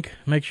going to drink,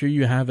 make sure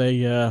you have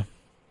a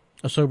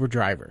sober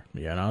driver.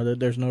 You know,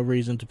 there's no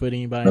reason to put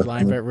anybody's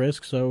life at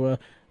risk. So,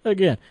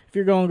 again, if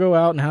you're going to go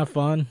out and have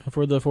fun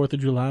for the 4th of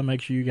July,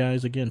 make sure you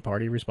guys, again,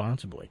 party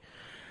responsibly.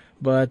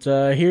 But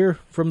here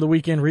from the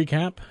Weekend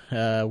Recap,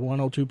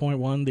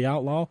 102.1 The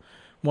Outlaw,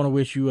 want to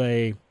wish you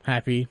a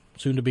happy,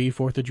 soon-to-be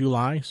 4th of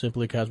July,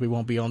 simply because we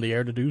won't be on the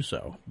air to do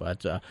so.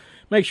 But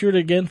make sure to,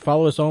 again,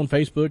 follow us on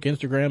Facebook,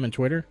 Instagram, and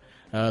Twitter.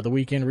 The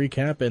Weekend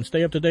Recap, and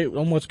stay up to date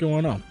on what's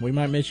going on. We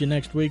might miss you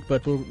next week,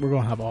 but we're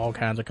going to have all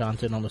kinds of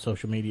content on the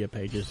social media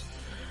pages.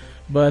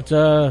 But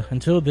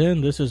until then,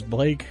 this is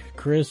Blake,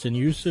 Chris, and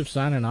Yusuf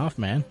signing off,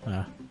 man.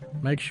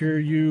 Make sure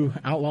you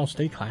Outlaws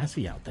stay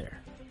classy out there.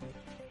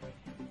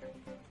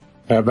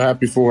 Have a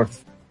happy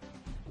 4th.